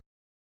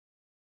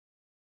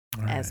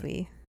 as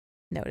we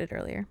noted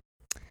earlier.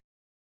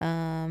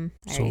 So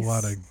a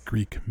lot of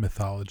Greek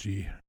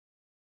mythology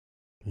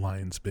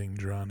lines being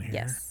drawn here.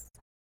 Yes.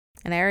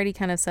 And I already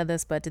kind of said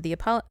this, but did the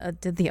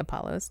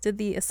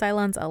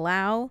Cylons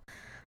allow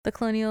the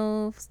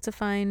Colonials to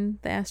find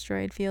the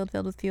asteroid field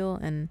filled with fuel?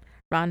 And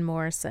Ron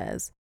Moore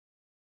says,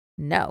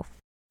 no,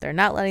 they're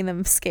not letting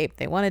them escape.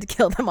 They wanted to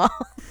kill them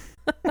all.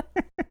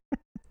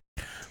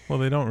 Well,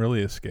 they don't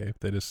really escape.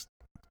 They just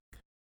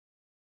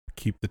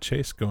keep the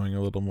chase going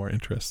a little more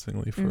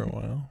interestingly for a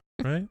while,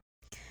 right?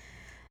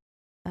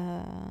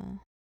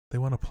 They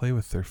want to play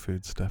with their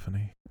food,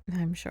 Stephanie.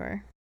 I'm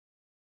sure.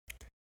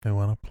 They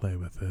want to play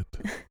with it.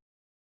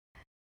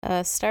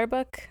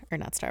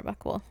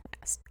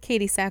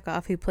 Katie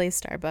Sackhoff, who plays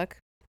Starbuck,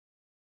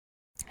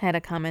 had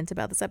a comment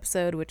about this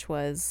episode, which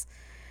was,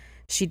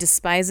 she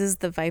despises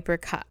the Viper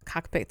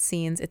cockpit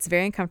scenes. It's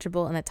very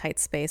uncomfortable in a tight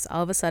space.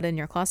 All of a sudden,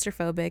 you're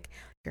claustrophobic,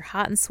 you're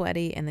hot and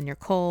sweaty, and then you're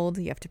cold.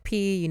 You have to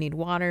pee, you need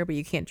water, but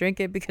you can't drink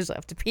it because you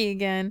have to pee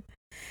again.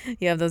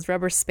 You have those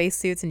rubber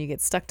spacesuits and you get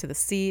stuck to the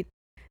seat.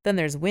 Then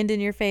there's wind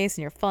in your face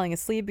and you're falling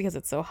asleep because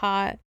it's so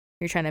hot.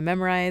 You're trying to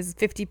memorize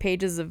 50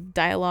 pages of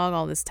dialogue,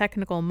 all this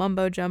technical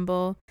mumbo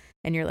jumbo,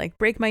 and you're like,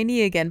 break my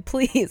knee again,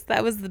 please.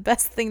 That was the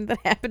best thing that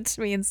happened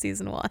to me in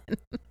season 1.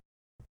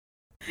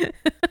 I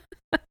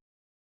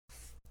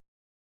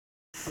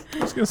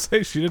was going to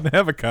say she didn't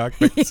have a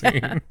cockpit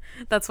scene.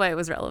 That's why it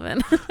was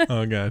relevant.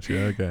 Oh,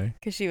 gotcha. Okay.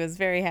 Because she was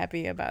very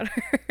happy about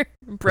her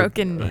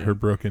broken knee. Her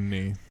broken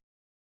knee.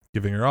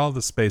 Giving her all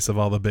the space of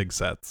all the big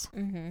sets.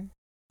 Mm-hmm.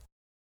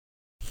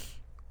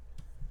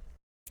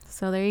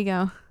 So there you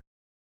go.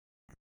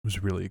 It was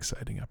a really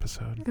exciting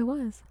episode. It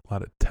was. A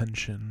lot of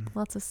tension.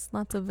 Lots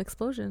of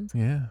explosions.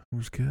 Yeah, it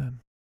was good.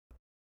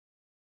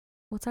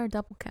 What's our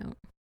double count?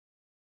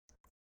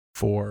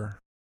 4.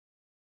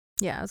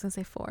 Yeah, I was going to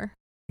say 4.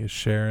 Yeah,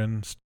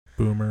 Sharon,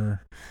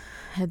 Boomer.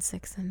 Had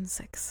 6 and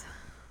 6.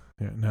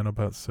 Yeah,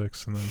 Nanobot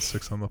 6 and then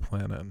 6 on the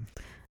planet.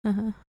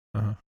 Uh-huh.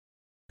 Uh-huh.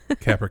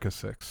 Caprica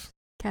 6.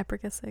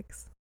 Caprica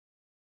 6.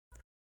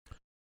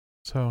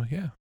 So,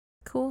 yeah.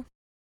 Cool.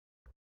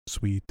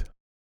 Sweet.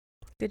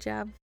 Good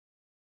job.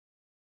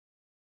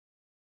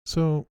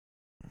 So,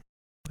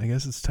 I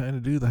guess it's time to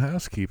do the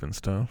housekeeping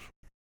stuff.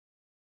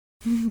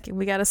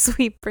 We got to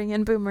sweep, bring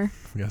in Boomer.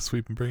 We got to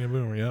sweep and bring in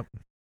Boomer, yep.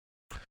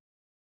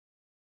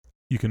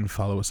 You can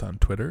follow us on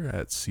Twitter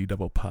at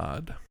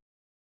CDoublePod.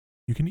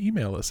 You can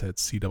email us at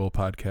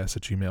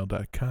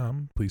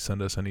cdoublepodcast@gmail.com. Please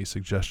send us any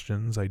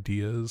suggestions,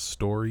 ideas,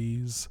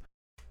 stories,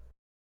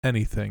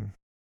 anything.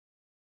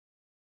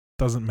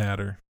 Doesn't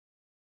matter.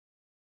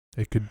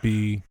 It could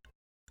be,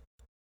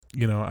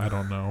 I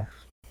don't know.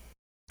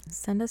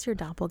 Send us your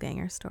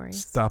doppelganger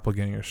stories.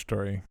 Doppelganger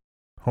story.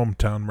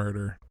 Hometown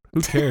murder.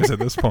 Who cares at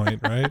this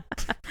point, right?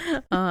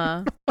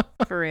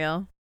 For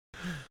real.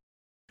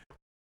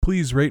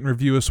 Please rate and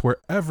review us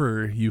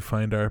wherever you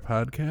find our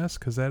podcast,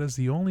 because that is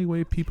the only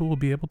way people will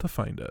be able to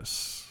find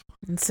us.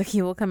 And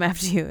Suki will come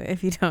after you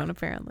if you don't,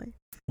 apparently.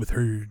 With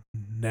her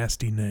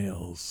nasty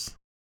nails.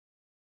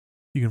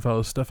 You can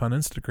follow Steph on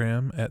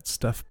Instagram at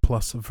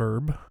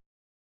StephPlusVerb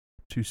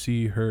to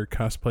see her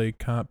cosplay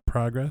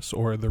progress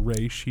or the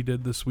race she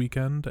did this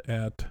weekend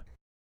at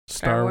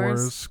Star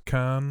Wars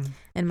Con.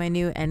 And my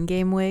new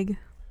Endgame wig.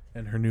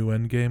 And her new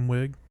Endgame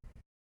wig.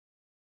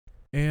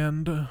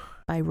 And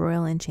by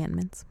Royal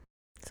Enchantments.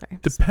 Sorry.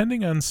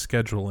 Depending on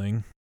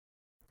scheduling,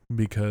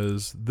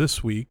 because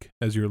this week,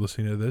 as you're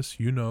listening to this,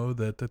 you know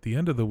that at the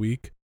end of the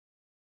week,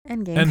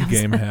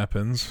 Endgame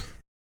happens.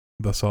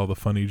 Thus all the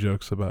funny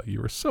jokes about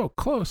you were so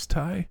close,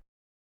 Ty.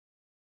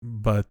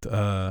 But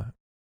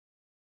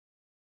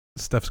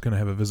Steph's going to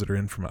have a visitor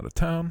in from out of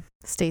town.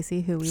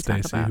 Stacy, who we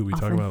talk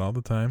about all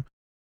the time.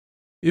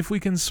 If we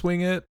can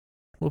swing it,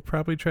 we'll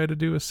probably try to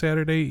do a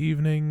Saturday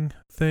evening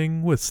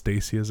thing with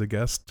Stacy as a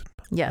guest.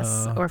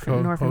 Yes,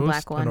 Orphan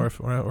Black one.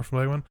 Orphan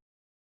Black one.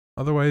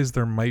 Otherwise,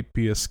 there might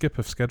be a skip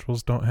if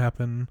schedules don't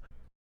happen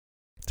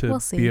to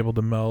be able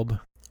to meld.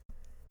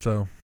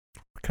 So,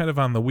 kind of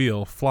on the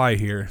wheel, fly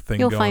here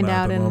thing You'll going on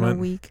at the moment. You'll find out in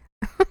a week.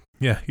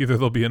 Yeah, either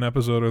there'll be an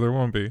episode or there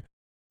won't be.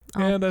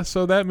 And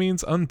so that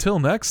means until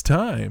next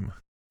time.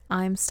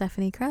 I'm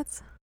Stephanie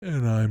Kretz.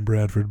 And I'm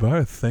Bradford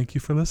Barth. Thank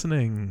you for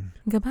listening.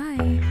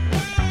 Goodbye.